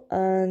people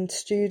and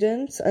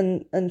students,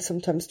 and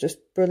sometimes just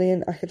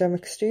brilliant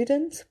academic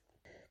students.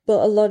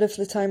 But a lot of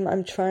the time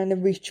I'm trying to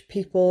reach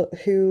people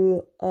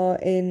who are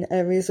in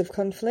areas of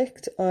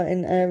conflict or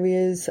in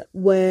areas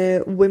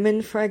where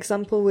women, for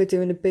example, we're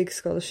doing a big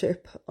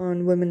scholarship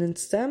on women in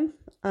STEM,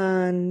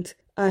 and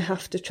I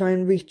have to try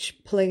and reach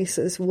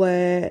places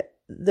where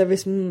there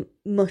is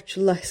much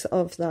less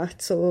of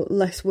that, so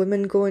less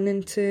women going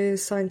into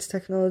science,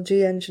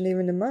 technology,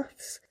 engineering and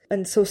maths.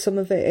 And so some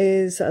of it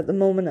is, at the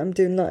moment, I'm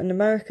doing Latin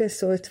America,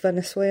 so it's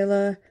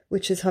Venezuela,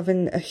 which is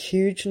having a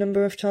huge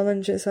number of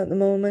challenges at the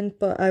moment.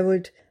 But I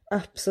would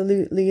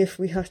absolutely, if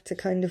we had to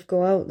kind of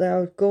go out there, I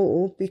would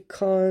go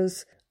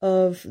because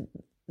of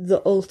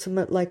the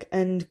ultimate,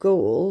 end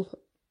goal.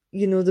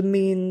 You know, the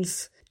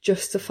means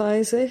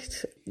justifies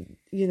it.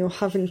 You know,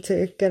 having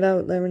to get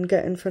out there and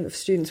get in front of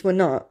students.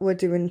 We're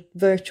doing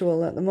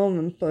virtual at the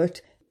moment,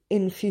 but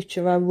in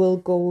future I will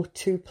go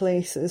to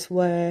places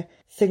where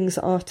things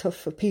are tough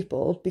for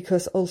people,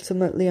 because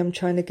ultimately I'm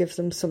trying to give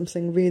them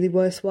something really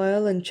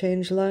worthwhile and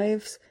change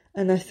lives,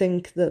 and I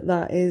think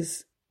that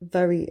is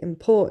very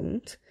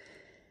important.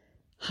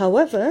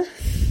 However,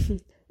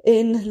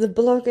 in the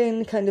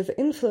blogging kind of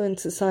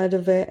influencer side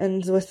of it,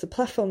 and with the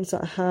platforms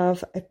that I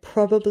have, it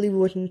probably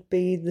wouldn't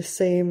be the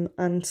same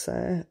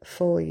answer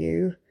for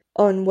you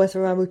on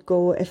whether I would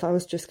go if I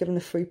was just given a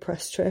free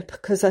press trip.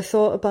 Because I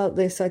thought about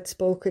this, I'd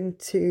spoken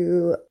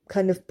to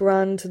kind of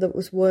brand that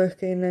was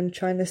working and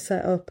trying to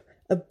set up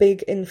a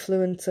big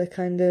influencer,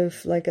 kind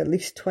of at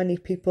least 20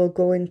 people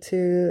going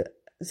to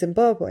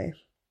Zimbabwe.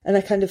 And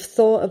I kind of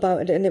thought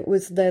about it, and it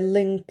was their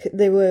link.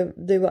 They were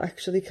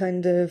actually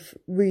kind of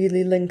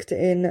really linked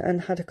in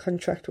and had a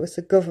contract with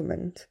the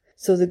government.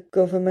 So the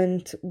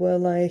government were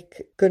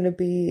going to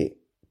be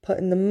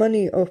putting the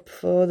money up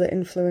for the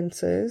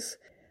influencers,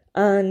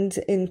 and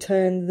in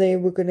turn they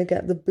were going to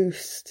get the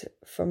boost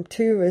from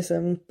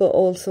tourism. But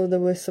also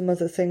there were some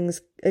other things,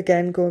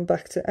 again going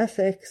back to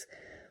ethics,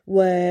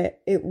 where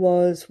it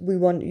was, we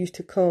want you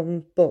to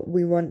come, but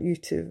we want you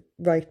to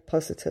write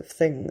positive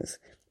things.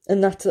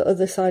 And that's the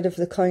other side of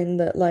the coin,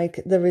 that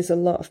there is a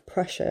lot of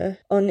pressure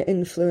on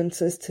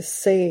influencers to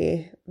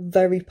say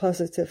very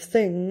positive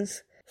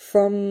things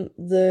from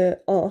the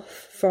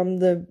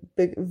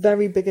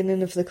very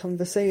beginning of the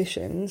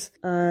conversations,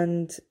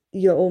 and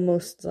you're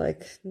almost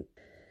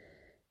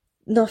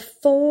not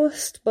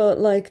forced,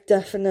 but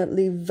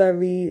definitely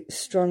very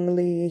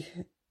strongly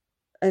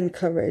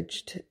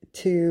encouraged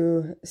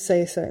to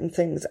say certain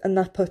things, and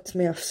that puts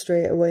me off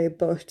straight away.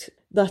 But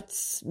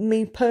that's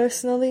me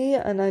personally,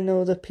 and I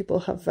know that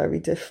people have very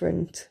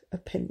different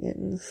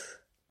opinions.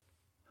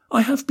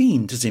 I have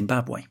been to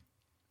Zimbabwe.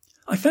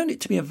 I found it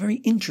to be a very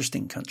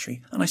interesting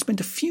country, and I spent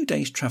a few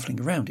days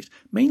travelling around it,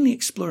 mainly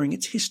exploring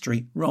its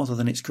history rather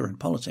than its current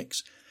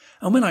politics.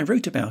 And when I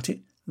wrote about it,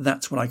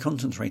 that's what I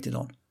concentrated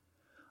on.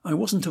 I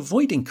wasn't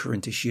avoiding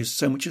current issues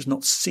so much as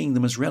not seeing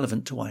them as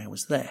relevant to why I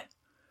was there.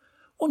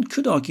 One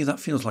could argue that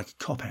feels like a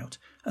cop-out,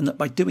 and that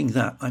by doing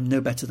that I'm no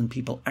better than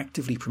people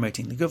actively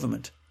promoting the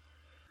government.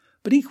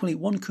 But equally,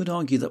 one could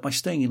argue that by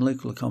staying in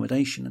local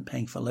accommodation and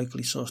paying for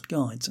locally sourced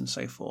guides and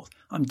so forth,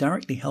 I'm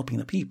directly helping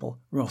the people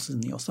rather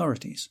than the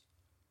authorities.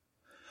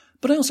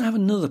 But I also have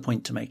another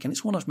point to make, and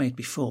it's one I've made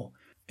before.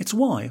 It's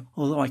why,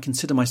 although I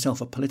consider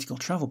myself a political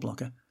travel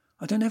blogger,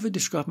 I don't ever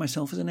describe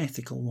myself as an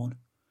ethical one.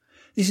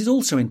 This is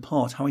also in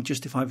part how I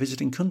justify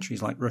visiting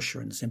countries like Russia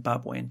and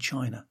Zimbabwe and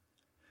China.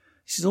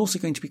 This is also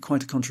going to be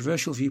quite a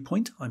controversial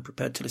viewpoint. I'm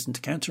prepared to listen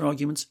to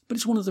counter-arguments, but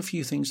it's one of the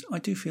few things I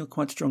do feel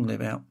quite strongly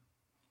about.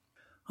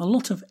 A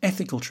lot of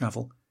ethical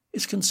travel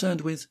is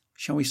concerned with,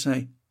 shall we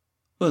say,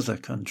 other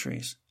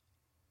countries.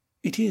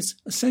 It is,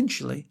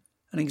 essentially,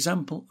 an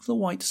example of the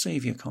white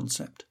saviour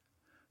concept.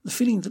 The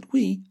feeling that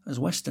we, as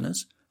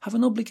Westerners, have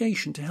an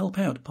obligation to help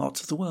out parts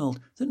of the world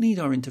that need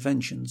our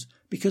interventions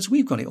because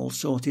we've got it all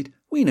sorted,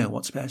 we know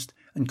what's best,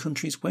 and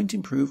countries won't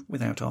improve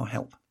without our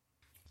help.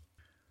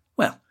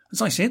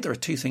 As I see it, there are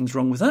two things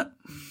wrong with that.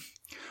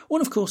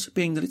 One, of course,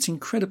 being that it's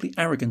incredibly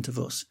arrogant of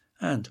us,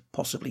 and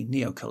possibly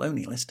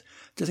neo-colonialist,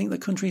 to think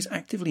that countries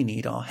actively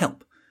need our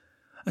help.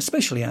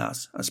 Especially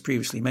as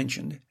previously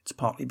mentioned, it's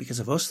partly because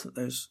of us that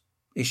those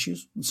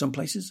issues, in some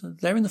places, are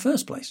there in the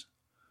first place.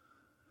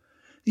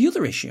 The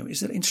other issue is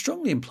that it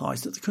strongly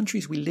implies that the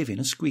countries we live in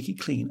are squeaky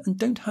clean and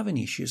don't have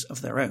any issues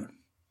of their own.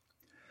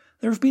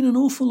 There have been an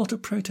awful lot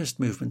of protest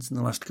movements in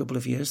the last couple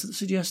of years that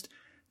suggest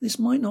this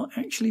might not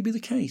actually be the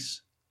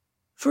case.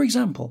 For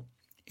example,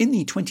 in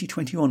the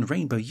 2021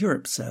 Rainbow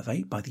Europe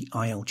survey by the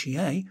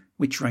ILGA,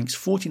 which ranks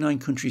 49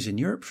 countries in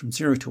Europe from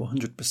 0 to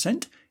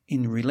 100%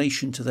 in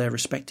relation to their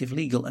respective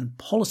legal and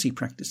policy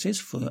practices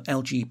for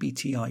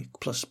LGBTI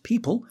plus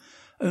people,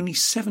 only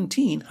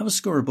 17 have a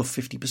score above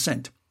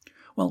 50%,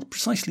 while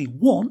precisely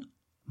one,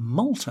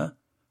 Malta,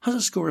 has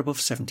a score above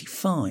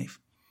 75.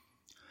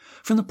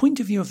 From the point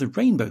of view of the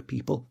rainbow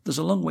people, there's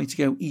a long way to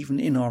go even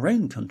in our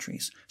own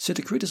countries, so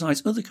to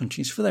criticise other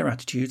countries for their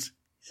attitudes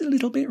is a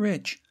little bit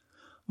rich.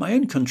 My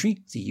own country,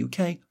 the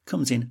UK,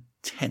 comes in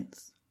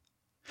 10th.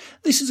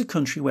 This is a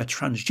country where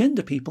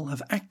transgender people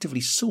have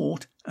actively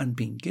sought and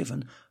been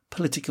given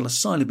political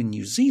asylum in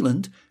New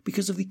Zealand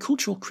because of the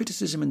cultural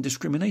criticism and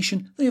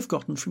discrimination they have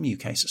gotten from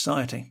UK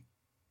society.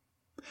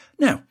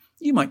 Now,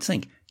 you might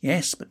think,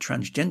 yes, but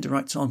transgender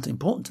rights aren't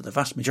important to the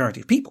vast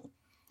majority of people.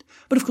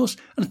 But of course,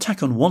 an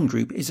attack on one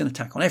group is an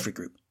attack on every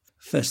group.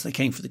 First they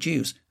came for the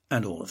Jews,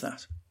 and all of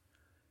that.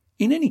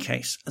 In any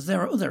case,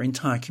 there are other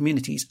entire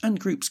communities and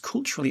groups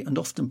culturally and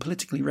often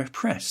politically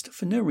repressed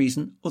for no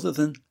reason other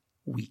than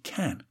we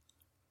can.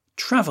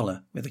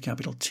 Traveller, with a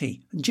capital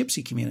T, and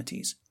gypsy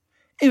communities,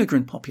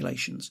 immigrant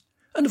populations,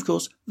 and of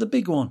course, the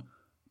big one,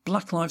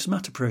 Black Lives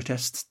Matter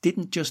protests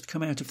didn't just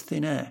come out of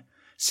thin air.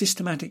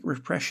 Systematic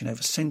repression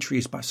over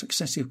centuries by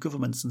successive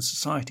governments and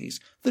societies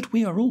that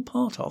we are all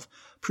part of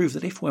prove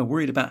that if we're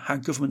worried about how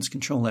governments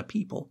control their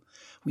people,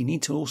 we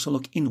need to also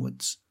look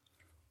inwards.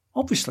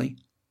 Obviously,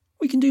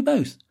 we can do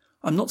both.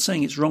 I'm not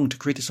saying it's wrong to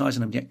criticise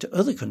and object to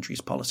other countries'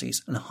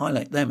 policies and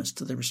highlight them as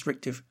to the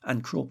restrictive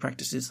and cruel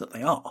practices that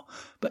they are,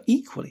 but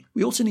equally,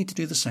 we also need to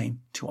do the same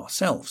to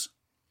ourselves.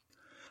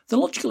 The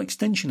logical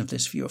extension of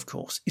this view, of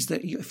course, is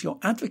that if you're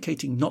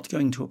advocating not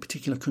going to a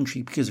particular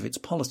country because of its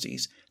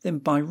policies, then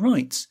by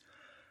rights,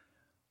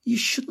 you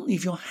shouldn't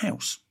leave your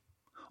house.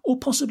 Or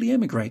possibly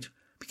emigrate,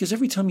 because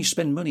every time you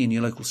spend money in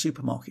your local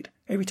supermarket,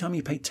 every time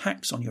you pay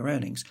tax on your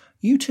earnings,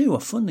 you too are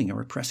funding a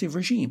repressive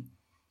regime.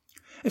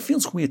 It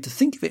feels weird to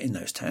think of it in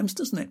those terms,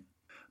 doesn't it?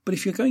 But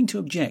if you're going to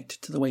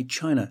object to the way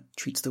China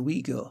treats the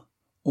Uyghur,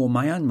 or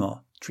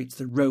Myanmar treats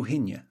the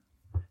Rohingya,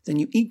 then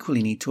you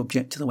equally need to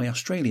object to the way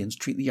Australians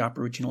treat the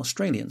Aboriginal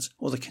Australians,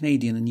 or the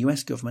Canadian and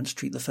US governments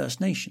treat the First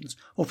Nations,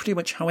 or pretty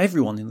much how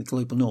everyone in the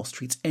Global North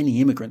treats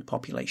any immigrant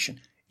population,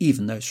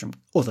 even those from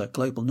other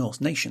Global North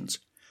nations.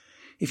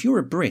 If you're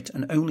a Brit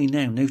and only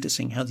now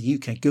noticing how the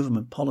UK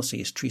government policy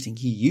is treating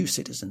EU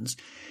citizens,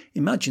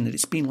 imagine that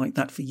it's been like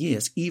that for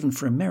years, even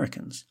for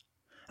Americans.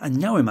 And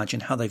now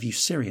imagine how they view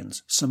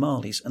Syrians,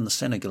 Somalis and the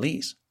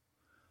Senegalese.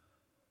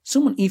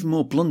 Someone even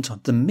more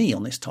blunt than me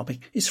on this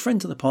topic is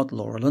friend to the pod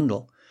Laura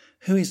Lundell,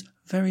 who is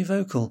very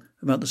vocal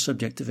about the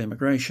subject of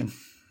immigration.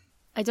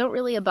 I don't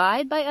really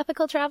abide by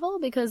ethical travel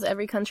because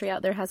every country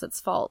out there has its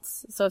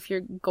faults. So if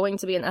you're going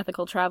to be an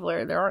ethical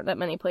traveler, there aren't that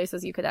many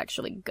places you could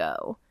actually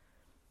go.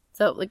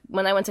 So like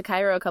when I went to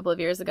Cairo a couple of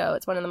years ago,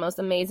 it's one of the most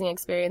amazing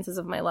experiences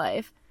of my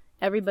life.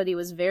 Everybody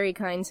was very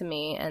kind to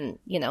me and,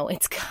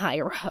 it's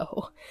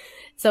Cairo.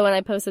 So when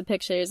I posted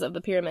pictures of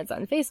the pyramids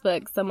on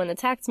Facebook, someone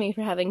attacked me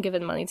for having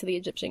given money to the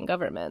Egyptian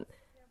government.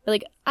 They're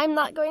like, I'm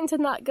not going to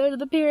not go to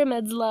the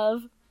pyramids,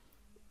 love.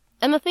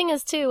 And the thing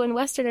is, too, when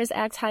Westerners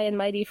act high and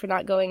mighty for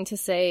not going to,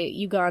 say,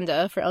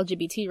 Uganda for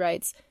LGBT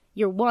rights,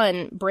 you're,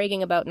 one,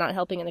 bragging about not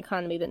helping an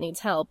economy that needs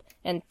help,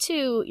 and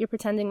two, you're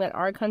pretending that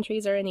our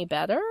countries are any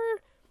better?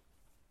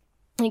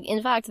 Like,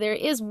 in fact, there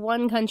is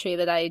one country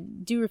that I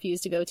do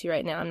refuse to go to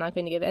right now. I'm not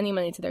going to give any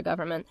money to their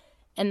government,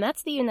 and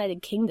that's the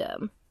United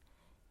Kingdom.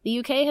 The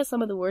UK has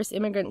some of the worst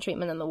immigrant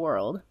treatment in the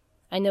world.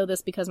 I know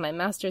this because my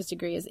master's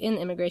degree is in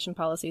immigration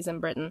policies in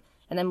Britain,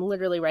 and I'm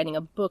literally writing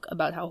a book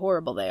about how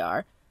horrible they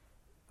are.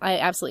 I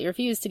absolutely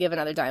refuse to give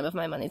another dime of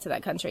my money to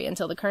that country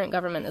until the current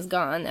government is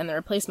gone and the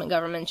replacement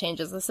government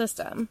changes the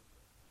system.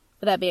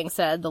 But that being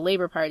said, the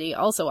Labour Party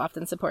also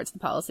often supports the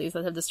policies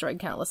that have destroyed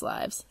countless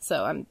lives,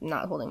 so I'm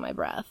not holding my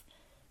breath.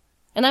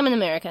 And I'm an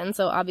American,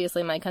 so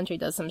obviously my country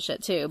does some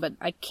shit too, but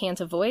I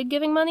can't avoid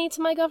giving money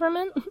to my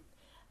government.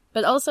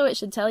 But also it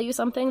should tell you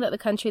something that the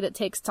country that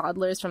takes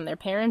toddlers from their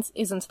parents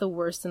isn't the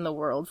worst in the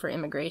world for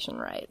immigration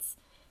rights.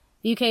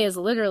 The UK is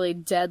literally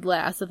dead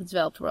last of the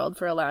developed world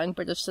for allowing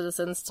British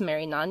citizens to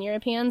marry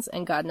non-Europeans,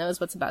 and God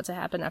knows what's about to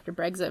happen after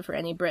Brexit for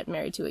any Brit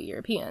married to a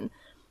European.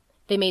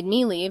 They made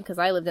me leave because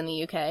I lived in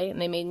the UK, and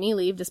they made me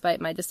leave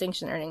despite my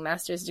distinction-earning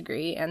master's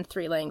degree and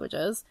 3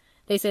 languages.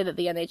 They say that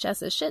the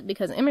NHS is shit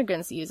because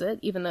immigrants use it,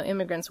 even though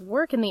immigrants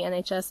work in the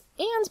NHS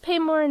and pay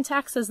more in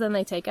taxes than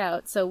they take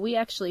out, so we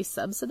actually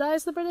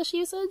subsidize the British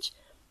usage.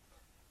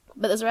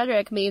 But this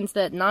rhetoric means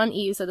that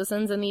non-EU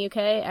citizens in the UK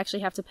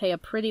actually have to pay a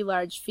pretty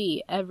large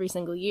fee every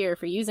single year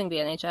for using the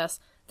NHS,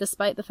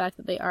 despite the fact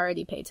that they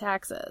already pay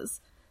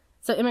taxes.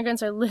 So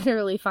immigrants are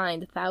literally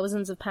fined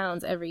thousands of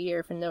pounds every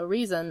year for no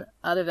reason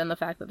other than the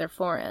fact that they're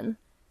foreign.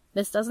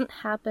 This doesn't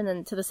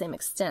happen to the same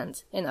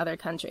extent in other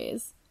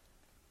countries.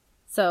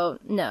 So,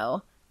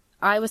 no.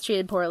 I was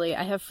treated poorly.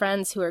 I have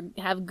friends who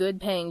have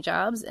good-paying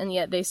jobs, and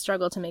yet they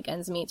struggle to make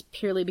ends meet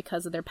purely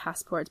because of their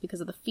passports, because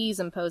of the fees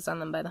imposed on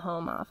them by the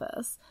Home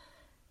Office,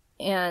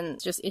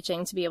 and just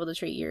itching to be able to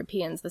treat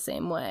Europeans the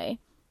same way.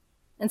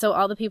 And so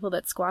all the people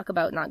that squawk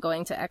about not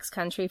going to X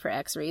country for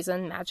X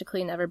reason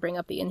magically never bring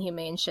up the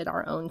inhumane shit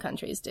our own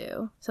countries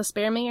do. So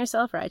spare me your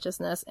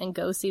self-righteousness and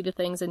go see the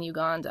things in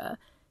Uganda.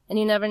 And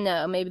you never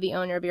know, maybe the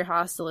owner of your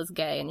hostel is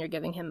gay and you're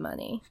giving him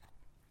money.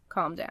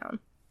 Calm down.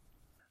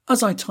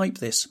 As I type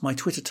this, my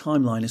Twitter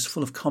timeline is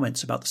full of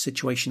comments about the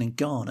situation in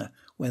Ghana,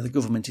 where the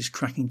government is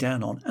cracking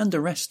down on and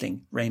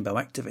arresting rainbow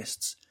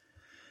activists.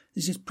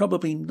 This is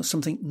probably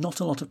something not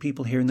a lot of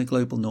people here in the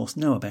global north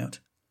know about.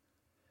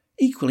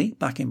 Equally,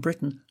 back in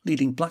Britain,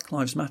 leading Black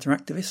Lives Matter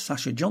activist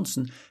Sasha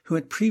Johnson, who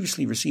had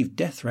previously received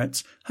death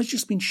threats, has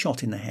just been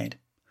shot in the head.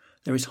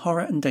 There is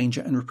horror and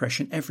danger and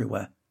repression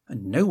everywhere,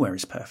 and nowhere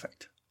is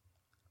perfect.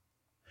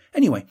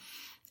 Anyway,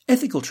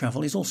 ethical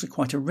travel is also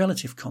quite a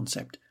relative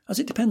concept, as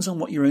it depends on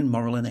what your own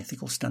moral and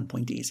ethical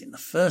standpoint is in the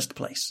first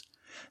place.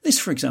 This,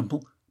 for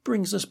example,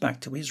 brings us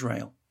back to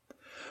Israel.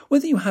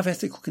 Whether you have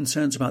ethical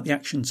concerns about the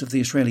actions of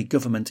the Israeli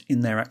government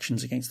in their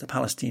actions against the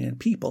Palestinian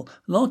people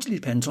largely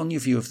depends on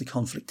your view of the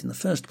conflict in the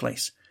first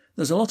place.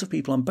 There's a lot of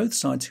people on both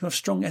sides who have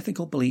strong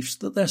ethical beliefs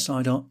that their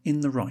side are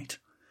in the right.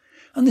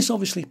 And this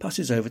obviously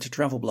passes over to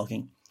travel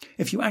blogging.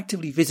 If you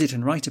actively visit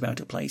and write about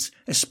a place,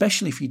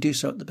 especially if you do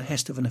so at the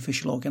behest of an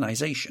official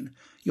organisation,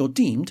 you're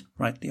deemed,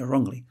 rightly or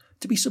wrongly,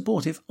 to be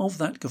supportive of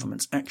that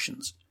government's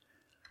actions.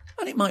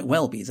 And it might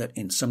well be that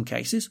in some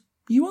cases,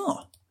 you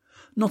are.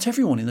 Not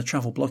everyone in the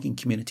travel blogging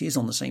community is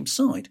on the same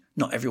side.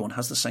 Not everyone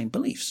has the same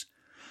beliefs.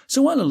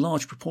 So while a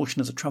large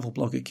proportion of the travel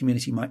blogger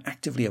community might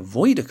actively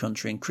avoid a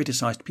country and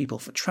criticise people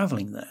for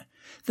travelling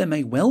there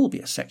may well be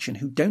a section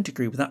who don't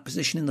agree with that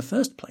position in the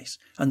first place,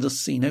 and thus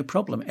see no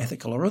problem,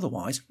 ethical or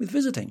otherwise, with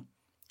visiting.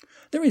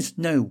 There is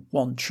no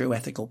one true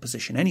ethical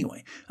position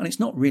anyway, and it's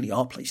not really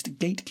our place to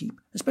gatekeep,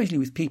 especially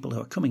with people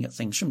who are coming at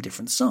things from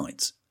different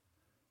sides.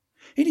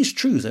 It is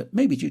true that,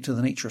 maybe due to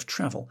the nature of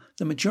travel,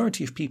 the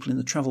majority of people in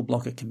the travel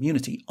blogger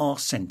community are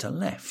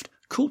centre-left,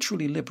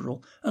 culturally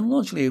liberal and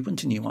largely open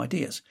to new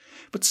ideas.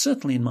 But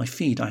certainly in my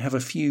feed I have a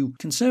few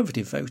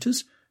conservative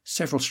voters,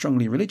 several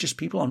strongly religious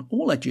people on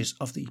all edges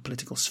of the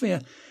political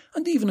sphere,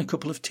 and even a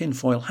couple of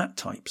tinfoil hat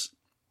types.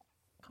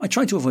 I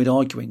try to avoid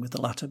arguing with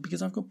the latter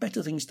because I've got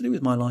better things to do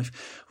with my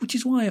life, which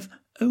is why I've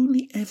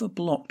only ever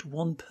blocked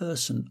one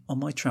person on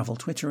my travel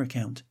Twitter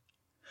account.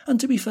 And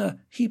to be fair,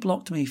 he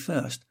blocked me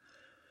first.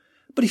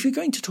 But if you're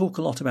going to talk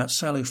a lot about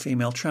solo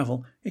female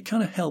travel, it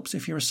kind of helps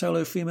if you're a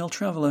solo female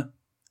traveller.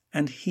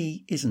 And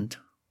he isn't.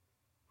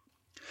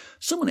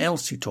 Someone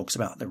else who talks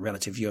about the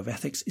relative view of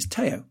ethics is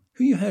Teo,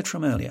 who you heard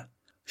from earlier.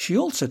 She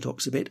also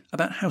talks a bit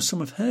about how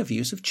some of her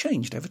views have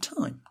changed over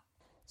time.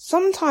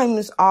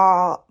 Sometimes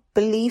our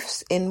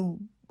beliefs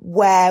in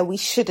where we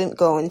shouldn't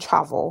go and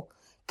travel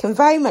can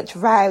very much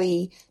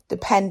vary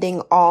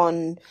depending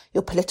on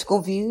your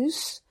political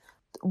views,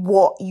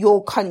 what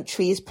your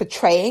country is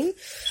portraying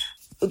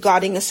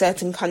regarding a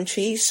certain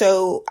country.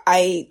 So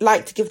I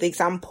like to give the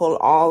example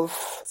of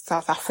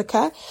South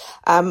Africa.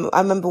 I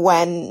remember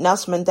when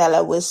Nelson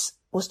Mandela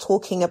was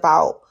talking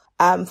about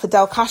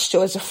Fidel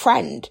Castro as a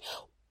friend,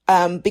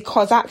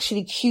 because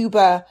actually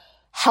Cuba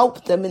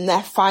helped them in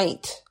their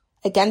fight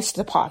against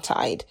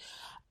apartheid.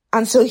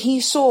 And so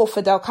he saw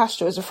Fidel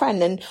Castro as a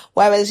friend. And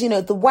whereas,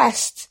 the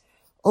West,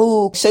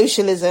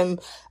 socialism,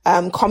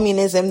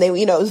 communism, it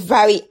was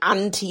very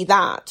anti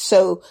that.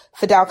 So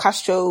Fidel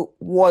Castro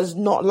was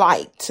not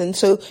liked. And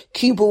so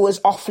Cuba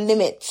was off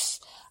limits,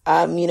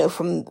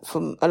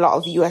 from a lot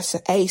of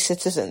USA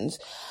citizens.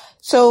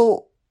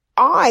 So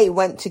I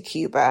went to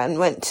Cuba and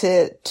went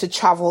to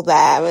travel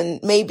there.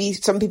 And maybe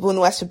some people in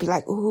the West would be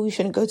like, you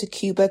shouldn't go to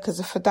Cuba because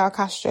of Fidel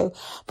Castro.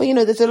 But,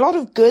 there's a lot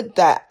of good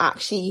that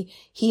actually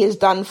he has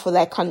done for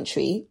their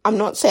country. I'm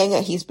not saying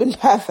that he's been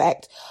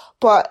perfect,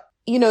 but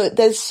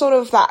there's sort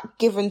of that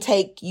give and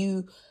take.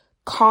 You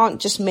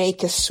can't just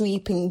make a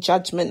sweeping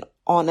judgment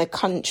on a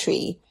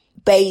country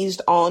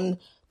based on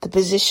the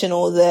position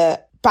or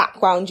the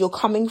background you're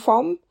coming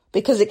from,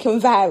 because it can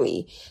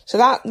vary. So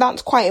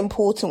that's quite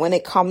important when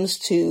it comes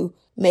to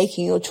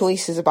making your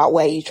choices about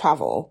where you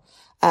travel.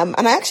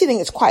 And I actually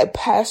think it's quite a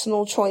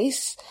personal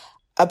choice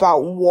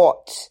about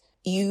what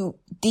you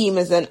deem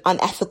as an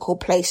unethical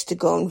place to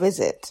go and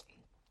visit.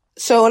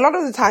 So a lot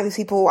of the times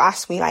people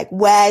ask me, like,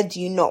 where do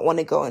you not want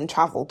to go and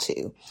travel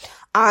to?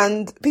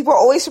 And people are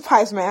always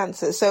surprised by my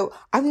answers. So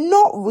I'm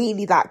not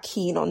really that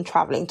keen on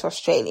traveling to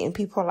Australia. And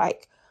people are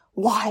like,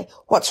 why?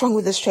 What's wrong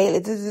with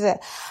Australia?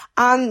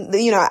 And,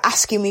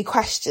 asking me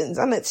questions.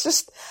 And it's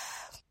just,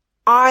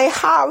 I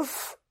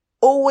have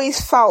always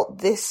felt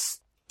this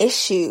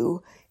issue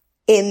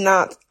in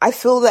that I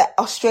feel that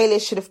Australia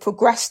should have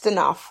progressed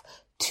enough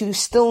to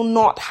still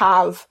not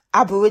have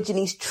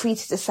Aborigines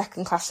treated as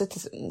second-class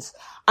citizens.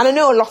 And I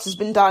know a lot has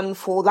been done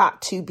for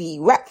that to be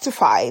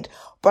rectified,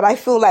 but I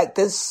feel like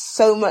there's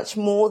so much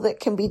more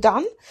that can be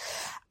done.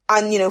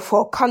 And, you know,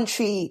 for a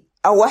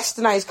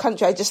westernized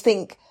country, I just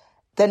think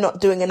they're not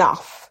doing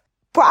enough.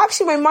 But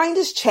actually my mind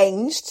has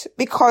changed,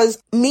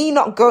 because me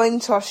not going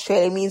to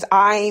Australia means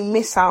I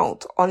miss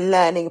out on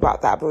learning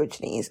about the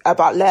Aborigines,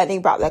 about learning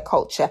about their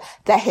culture,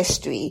 their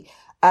history,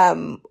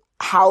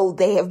 how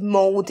they have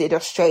molded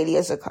Australia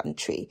as a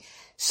country.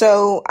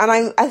 So,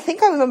 and I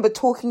think I remember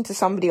talking to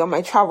somebody on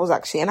my travels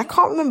actually, and I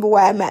can't remember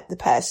where I met the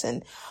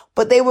person,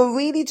 but they were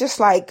really just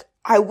like,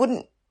 I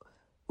wouldn't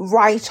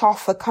write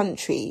off a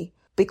country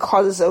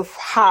because of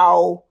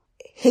how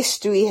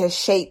history has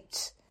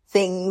shaped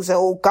things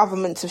or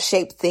governments have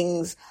shaped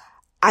things,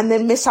 and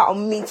then miss out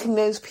on meeting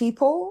those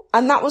people.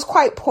 And that was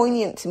quite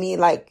poignant to me.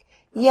 Like,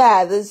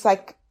 yeah, there's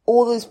like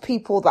all those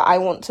people that I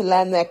want to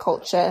learn their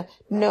culture,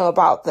 know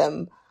about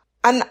them.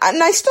 And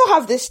I still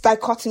have this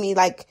dichotomy,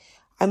 like,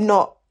 I'm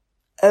not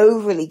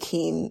overly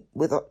keen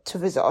to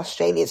visit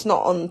Australia. It's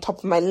not on top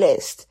of my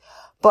list.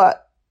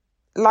 But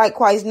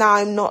likewise, now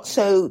I'm not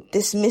so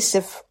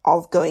dismissive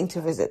of going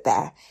to visit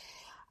there.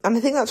 And I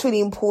think that's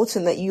really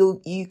important, that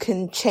you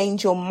can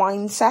change your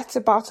mindset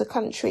about a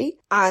country.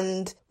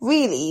 And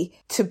really,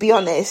 to be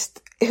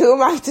honest, who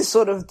am I to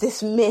sort of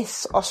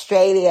dismiss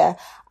Australia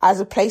as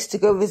a place to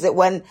go visit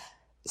when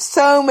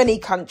so many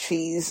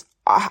countries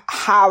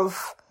have,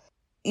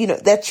 you know,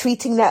 they're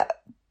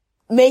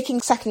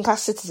making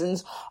second-class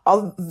citizens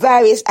of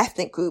various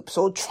ethnic groups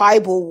or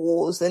tribal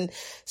wars. And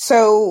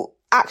so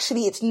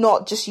actually it's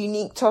not just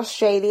unique to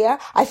Australia.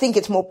 I think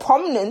it's more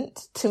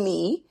prominent to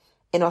me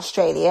in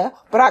Australia,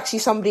 but actually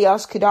somebody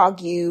else could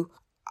argue,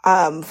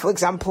 for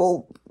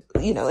example,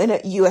 you know, in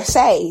the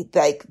USA,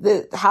 like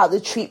how the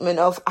treatment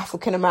of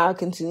African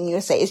Americans in the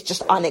USA is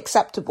just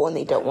unacceptable and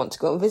they don't want to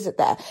go and visit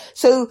there.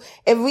 So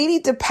it really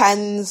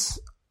depends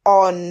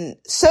on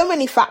so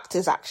many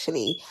factors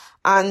actually.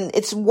 And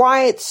it's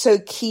why it's so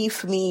key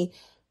for me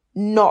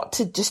not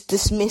to just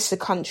dismiss a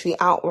country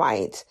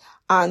outright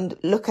and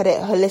look at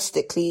it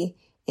holistically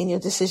in your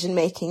decision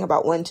making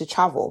about when to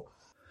travel.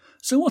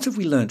 So what have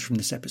we learned from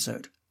this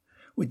episode?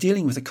 We're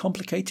dealing with a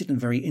complicated and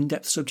very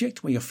in-depth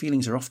subject where your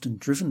feelings are often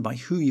driven by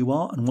who you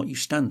are and what you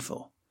stand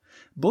for.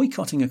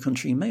 Boycotting a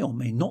country may or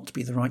may not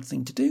be the right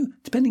thing to do,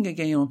 depending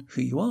again on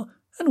who you are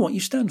and what you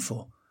stand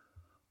for.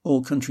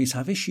 All countries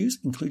have issues,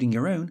 including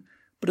your own,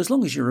 but as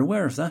long as you're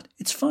aware of that,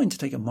 it's fine to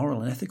take a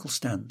moral and ethical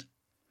stand.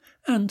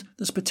 And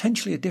there's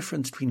potentially a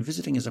difference between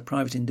visiting as a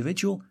private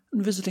individual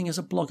and visiting as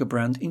a blogger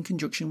brand in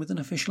conjunction with an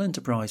official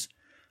enterprise.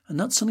 And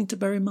that's something to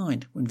bear in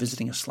mind when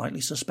visiting a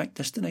slightly suspect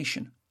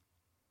destination.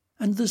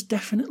 And there's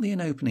definitely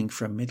an opening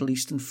for a Middle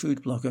Eastern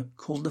food blogger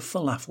called the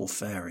Falafel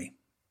Fairy.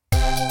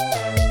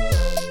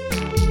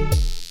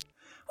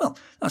 Well,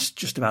 that's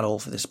just about all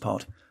for this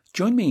pod.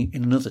 Join me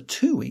in another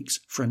 2 weeks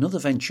for another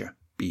venture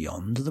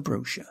beyond the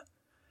brochure.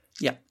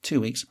 Yeah,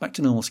 2 weeks, back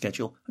to normal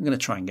schedule. I'm going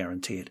to try and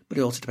guarantee it, but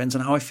it also depends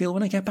on how I feel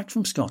when I get back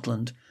from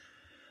Scotland.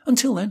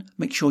 Until then,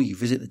 make sure you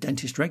visit the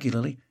dentist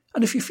regularly,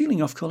 and if you're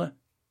feeling off colour,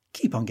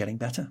 keep on getting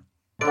better.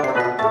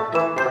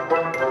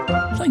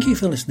 Thank you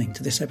for listening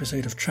to this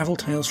episode of Travel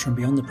Tales from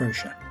Beyond the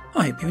Brochure.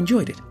 I hope you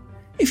enjoyed it.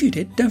 If you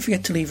did, don't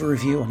forget to leave a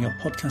review on your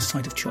podcast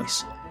site of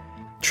choice.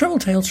 Travel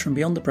Tales from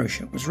Beyond the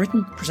Brochure was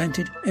written,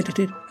 presented,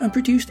 edited and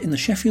produced in the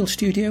Sheffield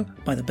studio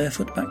by the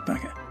Barefoot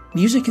Backpacker.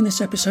 Music in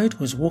this episode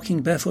was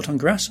Walking Barefoot on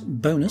Grass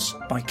Bonus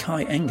by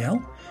Kai Engel,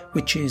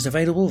 which is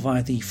available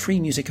via the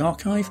Free Music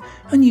Archive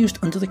and used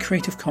under the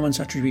Creative Commons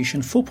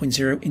Attribution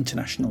 4.0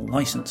 International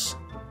License.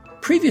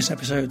 Previous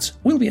episodes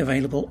will be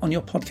available on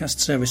your podcast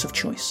service of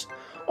choice,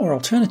 or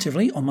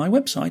alternatively on my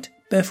website,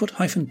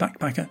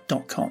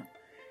 barefoot-backpacker.com.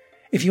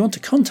 If you want to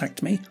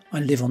contact me,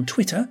 I live on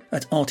Twitter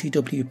at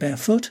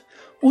rtwbarefoot,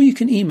 or you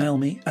can email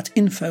me at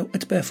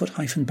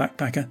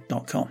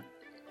info@barefoot-backpacker.com.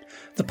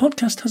 The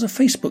podcast has a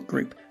Facebook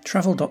group,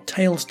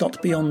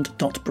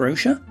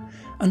 travel.tales.beyond.brochure,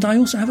 and I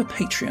also have a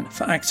Patreon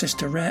for access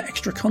to rare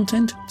extra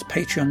content. It's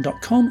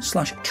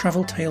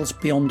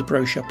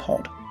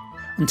patreon.com/traveltalesbeyondbrochurepod.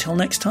 Until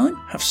next time,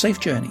 have safe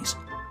journeys.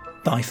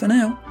 Bye for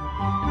now.